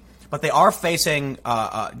money, but they are facing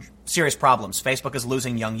serious problems. Facebook is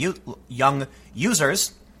losing young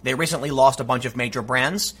users. They recently lost a bunch of major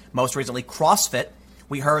brands, most recently CrossFit.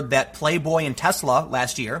 We heard that Playboy and Tesla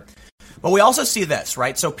last year. But we also see this,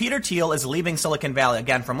 right? So Peter Thiel is leaving Silicon Valley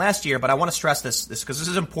again from last year, but I want to stress this because this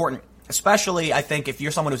is important, especially, I think, if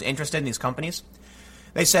you're someone who's interested in these companies.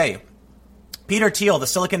 They say, Peter Thiel, the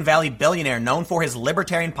Silicon Valley billionaire known for his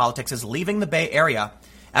libertarian politics, is leaving the Bay Area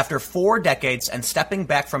after 4 decades and stepping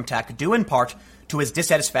back from tech, due in part to his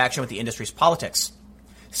dissatisfaction with the industry's politics.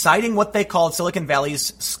 Citing what they called Silicon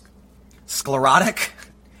Valley's sclerotic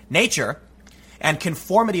nature and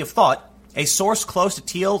conformity of thought, a source close to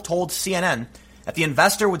Thiel told CNN that the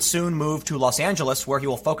investor would soon move to Los Angeles, where he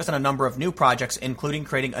will focus on a number of new projects, including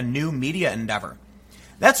creating a new media endeavor.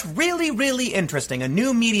 That's really, really interesting, a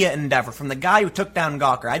new media endeavor from the guy who took down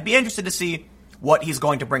Gawker. I'd be interested to see what he's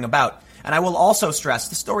going to bring about. And I will also stress,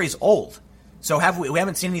 the story is old, so we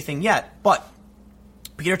haven't seen anything yet, but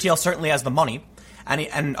Peter Thiel certainly has the money.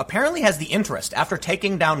 and apparently has the interest. After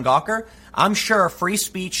taking down Gawker, I'm sure free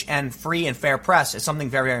speech and free and fair press is something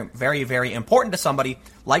very, very, very important to somebody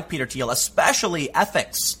like Peter Thiel, especially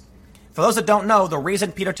ethics. For those that don't know, the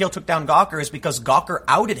reason Peter Thiel took down Gawker is because Gawker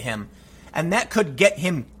outed him, and that could get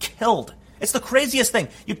him killed. It's the craziest thing.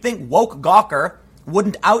 You'd think woke Gawker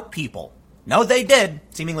wouldn't out people. No, they did,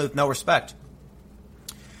 seemingly with no respect.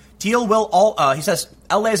 Thiel will he says,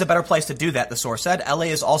 LA is a better place to do that, the source said. LA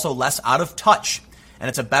is also less out of touch, and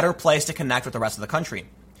it's a better place to connect with the rest of the country.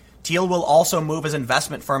 Thiel will also move his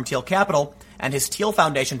investment firm Thiel Capital and his Thiel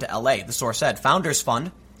Foundation to LA, the source said. Founders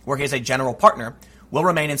Fund, where he is a general partner, will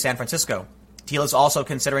remain in San Francisco. Thiel is also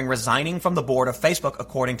considering resigning from the board of Facebook,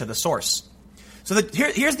 according to the source. So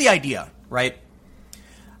here's the idea, right?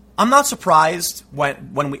 I'm not surprised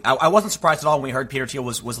I wasn't surprised at all when we heard Peter Thiel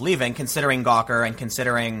was leaving, considering Gawker and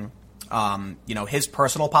considering, his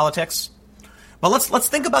personal politics. But let's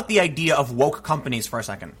think about the idea of woke companies for a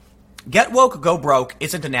second. Get woke, go broke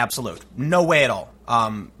isn't an absolute. No way at all.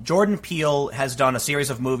 Jordan Peele has done a series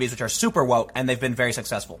of movies which are super woke, and they've been very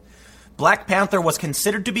successful. Black Panther was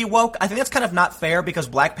considered to be woke. I think that's kind of not fair because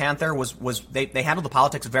Black Panther they handled the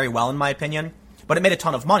politics very well, in my opinion, but it made a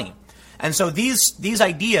ton of money. And so these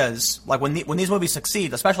ideas, like when these movies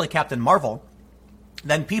succeed, especially Captain Marvel,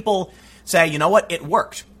 then people say, you know what, it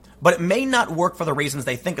worked. But it may not work for the reasons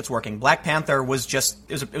they think it's working. Black Panther was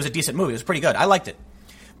it was a decent movie. It was pretty good. I liked it.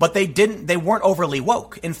 But they weren't overly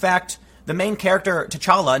woke. In fact, the main character,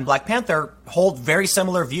 T'Challa in Black Panther, hold very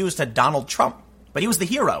similar views to Donald Trump. But he was the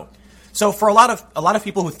hero. So for a lot of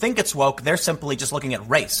people who think it's woke, they're simply just looking at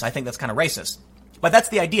race. I think that's kind of racist. But that's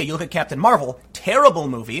the idea. You look at Captain Marvel, terrible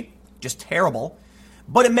movie, just terrible.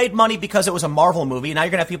 But it made money because it was a Marvel movie. Now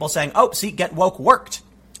you're going to have people saying, oh, see, Get Woke worked.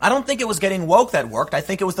 I don't think it was getting woke that worked. I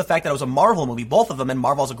think it was the fact that it was a Marvel movie, both of them, and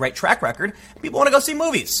Marvel has a great track record. People want to go see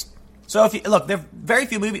movies. So if you look, there are very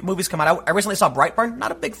few movies come out. I recently saw Brightburn.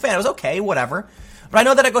 Not a big fan. It was okay, whatever. But I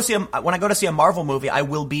know that when I go to see a Marvel movie, I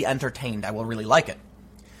will be entertained. I will really like it.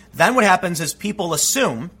 Then what happens is people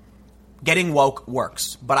assume getting woke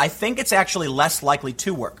works. But I think it's actually less likely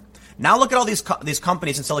to work. Now look at all these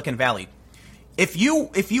companies in Silicon Valley. If you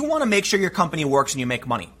want to make sure your company works and you make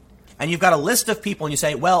money, and you've got a list of people and you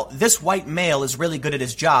say, well, this white male is really good at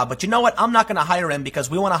his job, but you know what? I'm not going to hire him because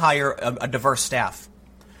we want to hire a diverse staff.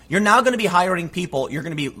 You're now going to be hiring people. You're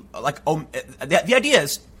going to be like, the idea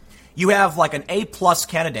is you have like an A-plus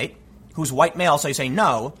candidate who's white male, so you say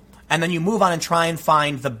no, and then you move on and try and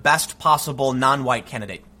find the best possible non-white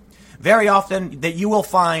candidate. Very often that you will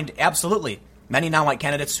find absolutely many non-white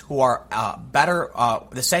candidates who are better,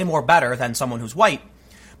 the same or better than someone who's white.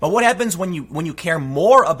 But what happens when you care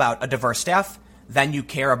more about a diverse staff than you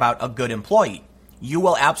care about a good employee? You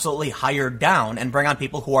will absolutely hire down and bring on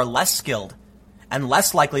people who are less skilled and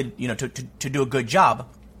less likely, to do a good job.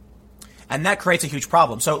 And that creates a huge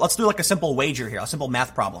problem. So let's do like a simple wager here, a simple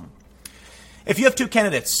math problem. If you have two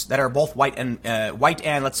candidates that are both white and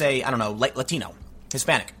let's say, I don't know, Latino,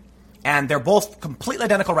 Hispanic, and they're both completely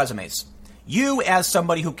identical resumes, you, as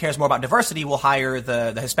somebody who cares more about diversity, will hire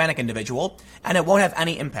the Hispanic individual, and it won't have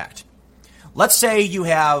any impact. Let's say you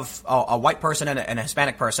have a white person and a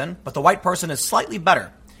Hispanic person, but the white person is slightly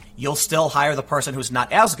better. You'll still hire the person who's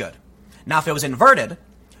not as good. Now, if it was inverted,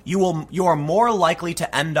 you are more likely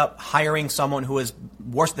to end up hiring someone who is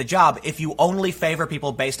worse at the job if you only favor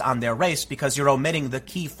people based on their race because you're omitting the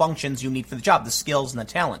key functions you need for the job, the skills and the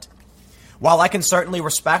talent. While I can certainly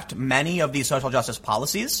respect many of these social justice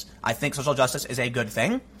policies, I think social justice is a good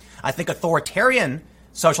thing. I think authoritarian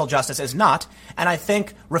social justice is not. And I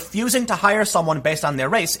think refusing to hire someone based on their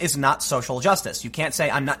race is not social justice. You can't say,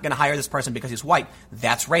 I'm not going to hire this person because he's white.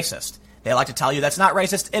 That's racist. They like to tell you that's not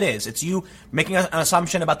racist. It is. It's you making an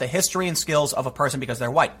assumption about the history and skills of a person because they're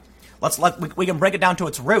white. We can break it down to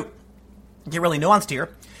its root. Get really nuanced here.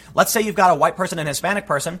 Let's say you've got a white person and a Hispanic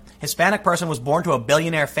person. Hispanic person was born to a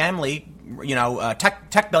billionaire family,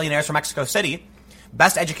 tech billionaires from Mexico City,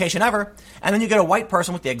 best education ever. And then you get a white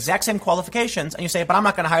person with the exact same qualifications, and you say, but I'm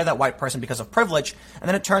not going to hire that white person because of privilege. And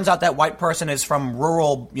then it turns out that white person is from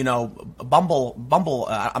rural, Bumble,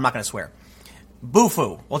 I'm not going to swear.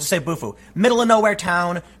 Bufu. We'll just say Bufu. Middle of nowhere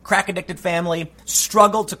town, crack-addicted family,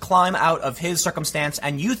 struggled to climb out of his circumstance,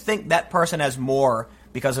 and you think that person has more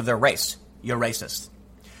because of their race. You're racist.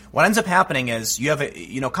 What ends up happening is you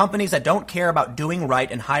have companies that don't care about doing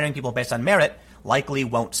right and hiring people based on merit likely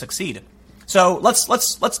won't succeed. So let's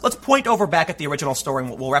point over back at the original story,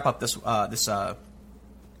 and we'll wrap up this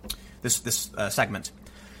segment.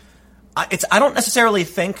 I don't necessarily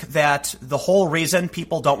think that the whole reason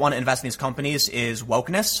people don't want to invest in these companies is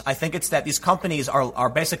wokeness. I think it's that these companies are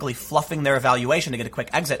basically fluffing their valuation to get a quick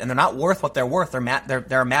exit, and they're not worth what they're worth.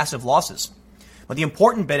 They're massive losses. But the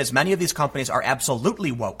important bit is many of these companies are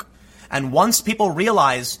absolutely woke. And once people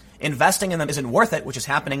realize investing in them isn't worth it, which is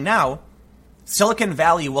happening now, Silicon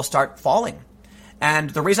Valley will start falling. And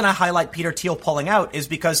the reason I highlight Peter Thiel pulling out is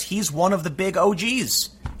because he's one of the big OGs.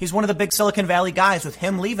 He's one of the big Silicon Valley guys. With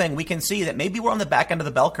him leaving, we can see that maybe we're on the back end of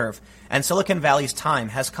the bell curve, and Silicon Valley's time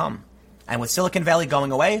has come. And with Silicon Valley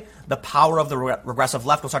going away, the power of the regressive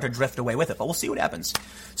left will start to drift away with it. But we'll see what happens.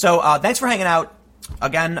 So thanks for hanging out.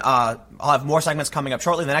 Again, I'll have more segments coming up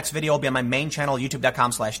shortly. The next video will be on my main channel,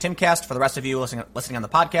 youtube.com/Timcast. For the rest of you listening on the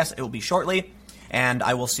podcast, it will be shortly, and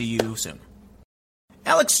I will see you soon.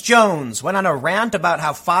 Alex Jones went on a rant about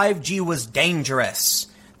how 5G was dangerous.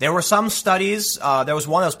 There were some studies, there was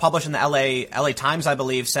one that was published in the LA Times, I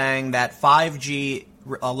believe, saying that 5G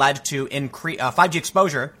led to 5G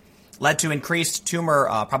exposure led to increased tumor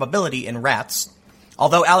probability in rats.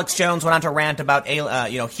 Although Alex Jones went on to rant about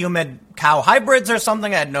humid cow hybrids or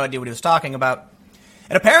something, I had no idea what he was talking about.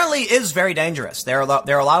 It apparently is very dangerous. There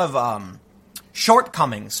are a lot of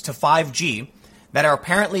shortcomings to 5G that are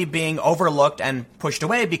apparently being overlooked and pushed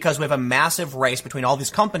away because we have a massive race between all these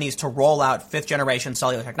companies to roll out 5th generation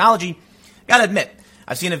cellular technology. Gotta admit,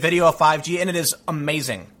 I've seen a video of 5G and it is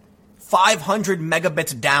amazing. 500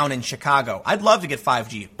 megabits down in Chicago. I'd love to get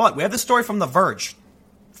 5G, but we have this story from The Verge.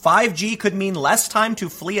 5G could mean less time to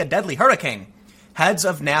flee a deadly hurricane. Heads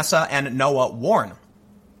of NASA and NOAA warn.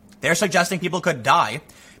 They're suggesting people could die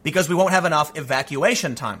because we won't have enough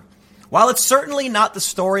evacuation time. While it's certainly not the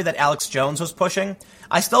story that Alex Jones was pushing,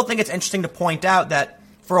 I still think it's interesting to point out that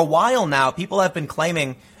for a while now, people have been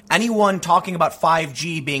claiming anyone talking about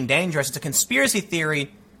 5G being dangerous is a conspiracy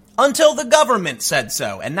theory until the government said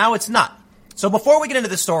so, and now it's not. So before we get into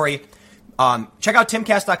this story, check out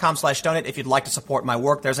timcast.com/donate if you'd like to support my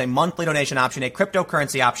work. There's a monthly donation option, a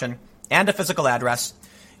cryptocurrency option, and a physical address.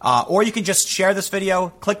 Or you can just share this video,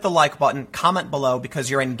 click the like button, comment below, because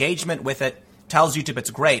your engagement with it tells YouTube it's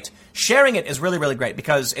great. Sharing it is really, really great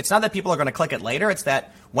because it's not that people are going to click it later. It's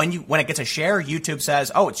that when it gets a share, YouTube says,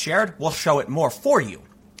 oh, it's shared. We'll show it more for you.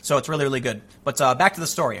 So it's really, really good. But back to the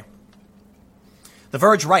story. The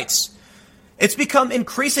Verge writes, it's become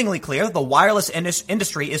increasingly clear the wireless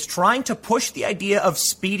industry is trying to push the idea of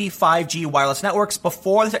speedy 5G wireless networks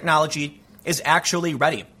before the technology is actually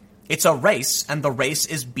ready. It's a race, and the race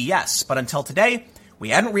is BS. But until today, we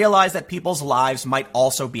hadn't realized that people's lives might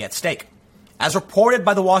also be at stake. As reported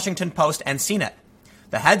by the Washington Post and CNET,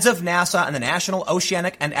 the heads of NASA and the National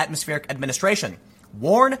Oceanic and Atmospheric Administration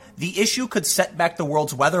warn the issue could set back the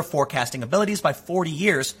world's weather forecasting abilities by 40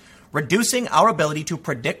 years, reducing our ability to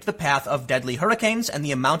predict the path of deadly hurricanes and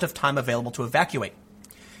the amount of time available to evacuate.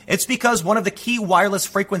 It's because one of the key wireless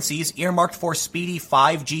frequencies earmarked for speedy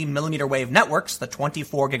 5G millimeter wave networks, the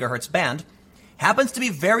 24 gigahertz band, happens to be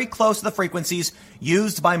very close to the frequencies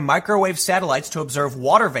used by microwave satellites to observe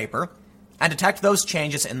water vapor and detect those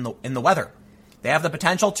changes in the weather. They have the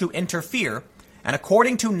potential to interfere, and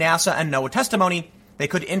according to NASA and NOAA testimony, they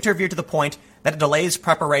could interfere to the point that it delays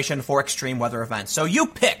preparation for extreme weather events. So you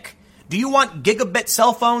pick. Do you want gigabit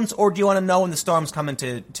cell phones, or do you want to know when the storm's coming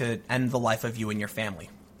to end the life of you and your family?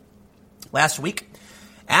 Last week,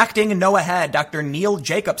 acting NOAA head Dr. Neil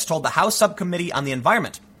Jacobs told the House Subcommittee on the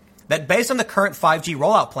Environment that based on the current 5G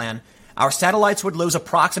rollout plan, our satellites would lose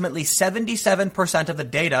approximately 77% of the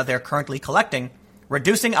data they're currently collecting,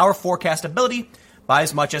 reducing our forecastability by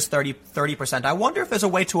as much as 30%. I wonder if there's a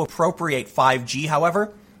way to appropriate 5G,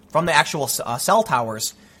 however, from the actual cell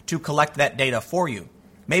towers to collect that data for you.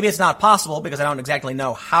 Maybe it's not possible because I don't exactly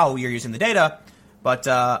know how you're using the data, but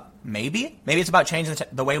maybe it's about changing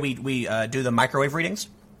the way we do the microwave readings.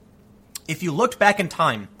 If you looked back in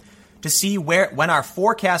time to see when our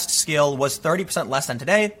forecast skill was 30% less than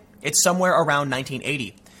today, it's somewhere around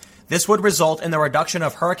 1980. This would result in the reduction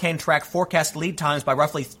of hurricane track forecast lead times by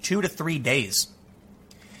roughly 2 to 3 days.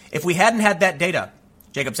 If we hadn't had that data,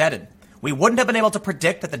 Jacobs added, we wouldn't have been able to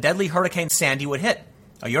predict that the deadly Hurricane Sandy would hit.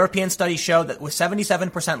 A European study showed that with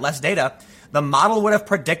 77% less data, the model would have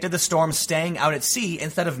predicted the storm staying out at sea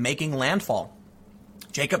instead of making landfall.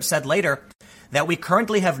 Jacobs said later that we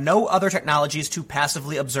currently have no other technologies to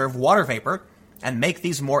passively observe water vapor and make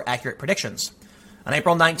these more accurate predictions. On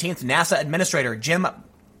April 19th, NASA Administrator Jim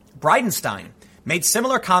Bridenstine made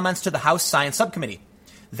similar comments to the House Science Subcommittee.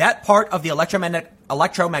 That part of the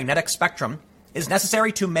electromagnetic spectrum is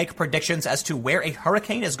necessary to make predictions as to where a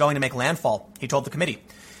hurricane is going to make landfall, he told the committee.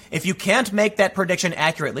 If you can't make that prediction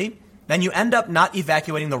accurately, then you end up not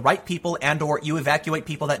evacuating the right people and or you evacuate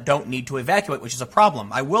people that don't need to evacuate, which is a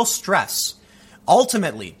problem. I will stress,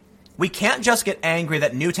 ultimately, we can't just get angry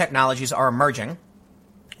that new technologies are emerging.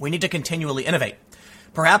 We need to continually innovate.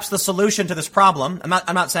 Perhaps the solution to this problem,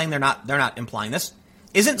 I'm not saying they're not implying this,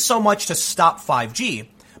 isn't so much to stop 5G,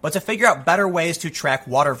 but to figure out better ways to track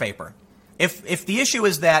water vapor. If the issue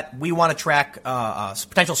is that we want to track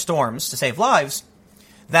potential storms to save lives,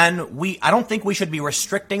 then I don't think we should be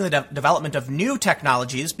restricting the development of new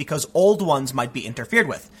technologies because old ones might be interfered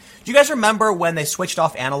with. Do you guys remember when they switched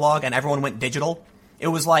off analog and everyone went digital? It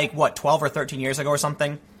was 12 or 13 years ago or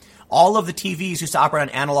something. All of the TVs used to operate on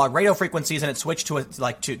analog radio frequencies, and it switched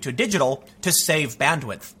to digital to save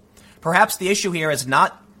bandwidth. Perhaps the issue here is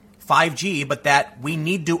not 5G, but that we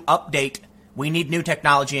need to update. We need new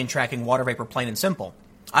technology in tracking water vapor, plain and simple.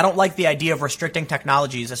 I don't like the idea of restricting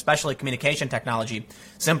technologies, especially communication technology,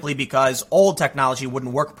 simply because old technology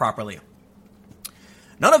wouldn't work properly.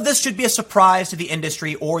 None of this should be a surprise to the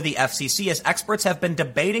industry or the FCC, as experts have been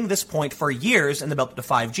debating this point for years in the build-up to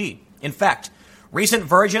 5G. In fact, recent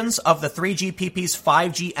versions of the 3GPP's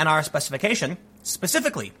 5G NR specification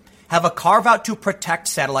specifically have a carve-out to protect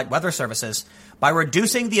satellite weather services by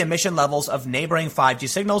reducing the emission levels of neighboring 5G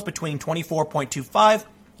signals between 24.25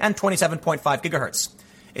 and 27.5 gigahertz.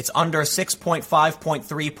 It's under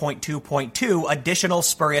 6.5.3.2.2 additional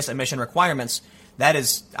spurious emission requirements. That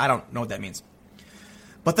is, I don't know what that means.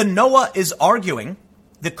 But the NOAA is arguing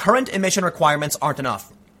the current emission requirements aren't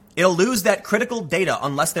enough. It'll lose that critical data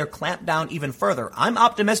unless they're clamped down even further. I'm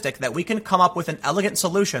optimistic that we can come up with an elegant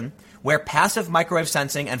solution where passive microwave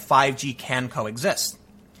sensing and 5G can coexist.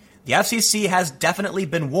 The FCC has definitely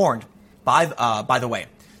been warned by the way.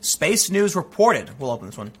 Space News reported, we'll open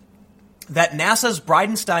this one, that NASA's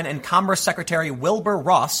Bridenstine and Commerce Secretary Wilbur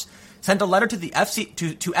Ross sent a letter to the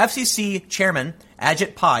FCC Chairman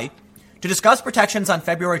Ajit Pai to discuss protections on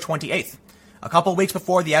February 28th, a couple weeks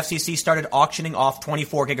before the FCC started auctioning off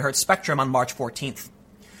 24 gigahertz spectrum on March 14th.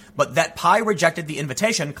 But that Pai rejected the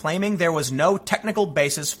invitation, claiming there was no technical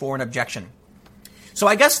basis for an objection. So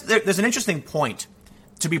I guess there's an interesting point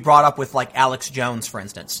to be brought up with Alex Jones, for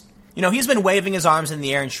instance. You know, he's been waving his arms in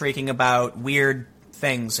the air and shrieking about weird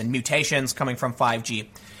things and mutations coming from 5G.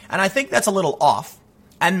 And I think that's a little off.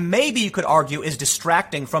 And maybe you could argue is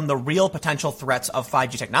distracting from the real potential threats of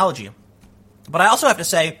 5G technology. But I also have to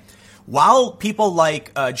say, while people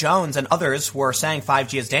like Jones and others were saying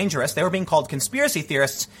 5G is dangerous, they were being called conspiracy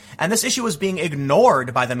theorists, and this issue was being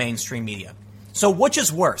ignored by the mainstream media. So which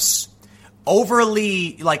is worse?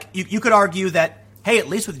 Overly, you could argue that, hey, at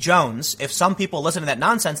least with Jones, if some people listen to that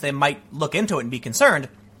nonsense, they might look into it and be concerned.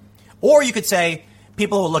 Or you could say,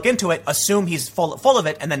 people who look into it assume he's full of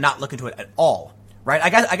it and then not look into it at all, right?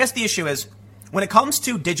 I guess the issue is, when it comes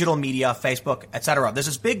to digital media, Facebook, etc., there's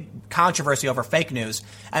this big controversy over fake news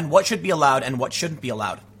and what should be allowed and what shouldn't be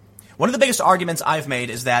allowed. One of the biggest arguments I've made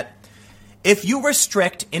is that if you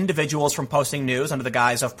restrict individuals from posting news under the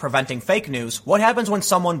guise of preventing fake news, what happens when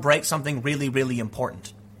someone breaks something really, really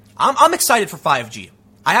important? I'm excited for 5G.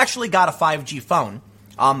 I actually got a 5G phone,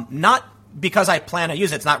 not because I plan to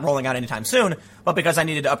use it. It's not rolling out anytime soon, but because I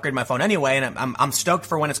needed to upgrade my phone anyway, and I'm stoked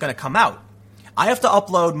for when it's going to come out. I have to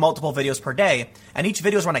upload multiple videos per day, and each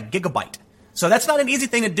video is around a gigabyte. So that's not an easy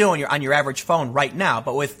thing to do on your average phone right now,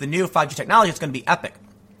 but with the new 5G technology, it's going to be epic.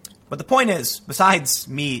 But the point is, besides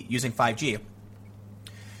me using 5G,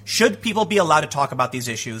 should people be allowed to talk about these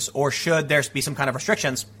issues, or should there be some kind of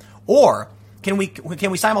restrictions? Or can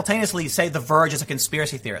we simultaneously say The Verge is a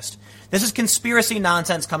conspiracy theorist? This is conspiracy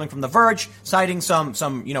nonsense coming from The Verge, citing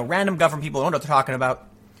some random government people who don't know what they're talking about.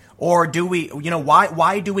 Or do we,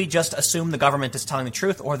 why do we just assume the government is telling the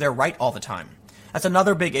truth or they're right all the time? That's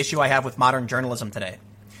another big issue I have with modern journalism today.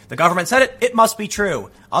 The government said it, it must be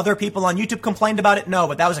true. Other people on YouTube complained about it, no,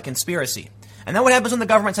 but that was a conspiracy. And then what happens when the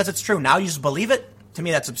government says it's true? Now you just believe it? To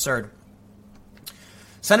me, that's absurd.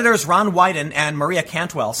 Senators Ron Wyden and Maria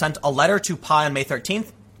Cantwell sent a letter to Pai on May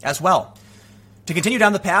 13th as well. To continue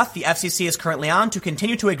down the path the FCC is currently on, to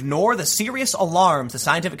continue to ignore the serious alarms the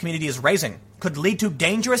scientific community is raising could lead to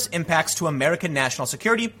dangerous impacts to American national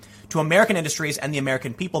security, to American industries, and the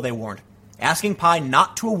American people, they warned, asking Pai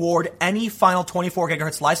not to award any final 24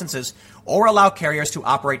 gigahertz licenses or allow carriers to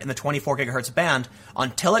operate in the 24 gigahertz band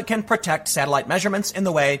until it can protect satellite measurements in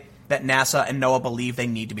the way that NASA and NOAA believe they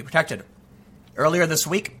need to be protected. Earlier this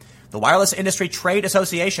week, the Wireless Industry Trade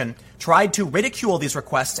Association tried to ridicule these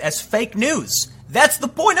requests as fake news. That's the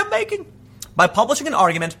point I'm making. By publishing an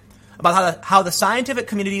argument about how the scientific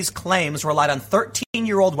community's claims relied on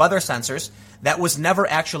 13-year-old weather sensors that was never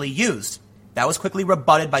actually used. That was quickly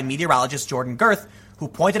rebutted by meteorologist Jordan Girth, who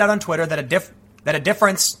pointed out on Twitter that a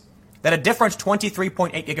difference that a different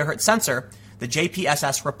 23.8 gigahertz sensor, the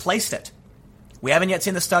JPSS, replaced it. We haven't yet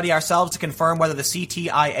seen the study ourselves to confirm whether the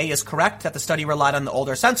CTIA is correct, that the study relied on the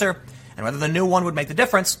older sensor, and whether the new one would make the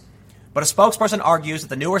difference, but a spokesperson argues that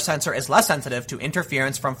the newer sensor is less sensitive to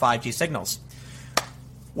interference from 5G signals.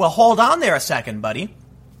 Well, hold on there a second, buddy.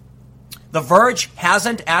 The Verge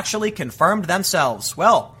hasn't actually confirmed themselves.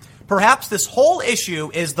 Well, perhaps this whole issue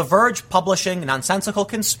is The Verge publishing nonsensical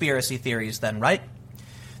conspiracy theories then, right?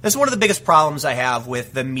 This is one of the biggest problems I have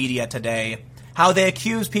with the media today. How they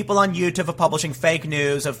accuse people on YouTube of publishing fake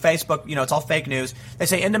news, of Facebook, it's all fake news. They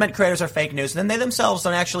say independent creators are fake news, and then they themselves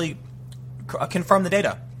don't actually confirm the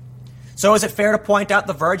data. So is it fair to point out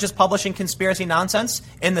The Verge is publishing conspiracy nonsense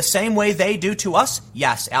in the same way they do to us?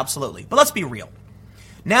 Yes, absolutely. But let's be real.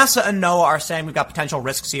 NASA and NOAA are saying we've got potential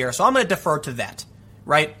risks here, so I'm going to defer to that,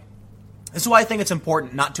 right? This is why I think it's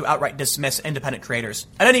important not to outright dismiss independent creators.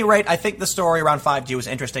 At any rate, I think the story around 5G was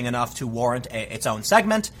interesting enough to warrant its own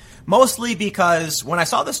segment, mostly because when I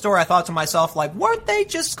saw the story, I thought to myself, weren't they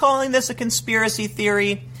just calling this a conspiracy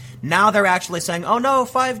theory? Now they're actually saying, oh no,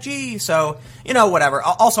 5G. So, whatever.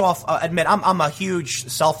 Also, I'll admit, I'm a huge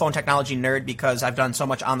cell phone technology nerd because I've done so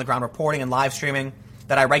much on-the-ground reporting and live streaming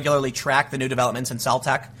that I regularly track the new developments in cell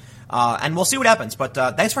tech. And we'll see what happens. But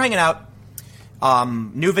thanks for hanging out.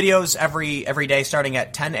 New videos every day starting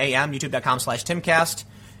at 10 a.m., youtube.com/Timcast.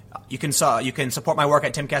 You can support my work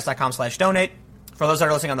at timcast.com/donate. For those that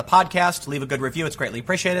are listening on the podcast, leave a good review. It's greatly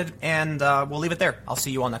appreciated. And we'll leave it there. I'll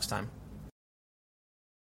see you all next time.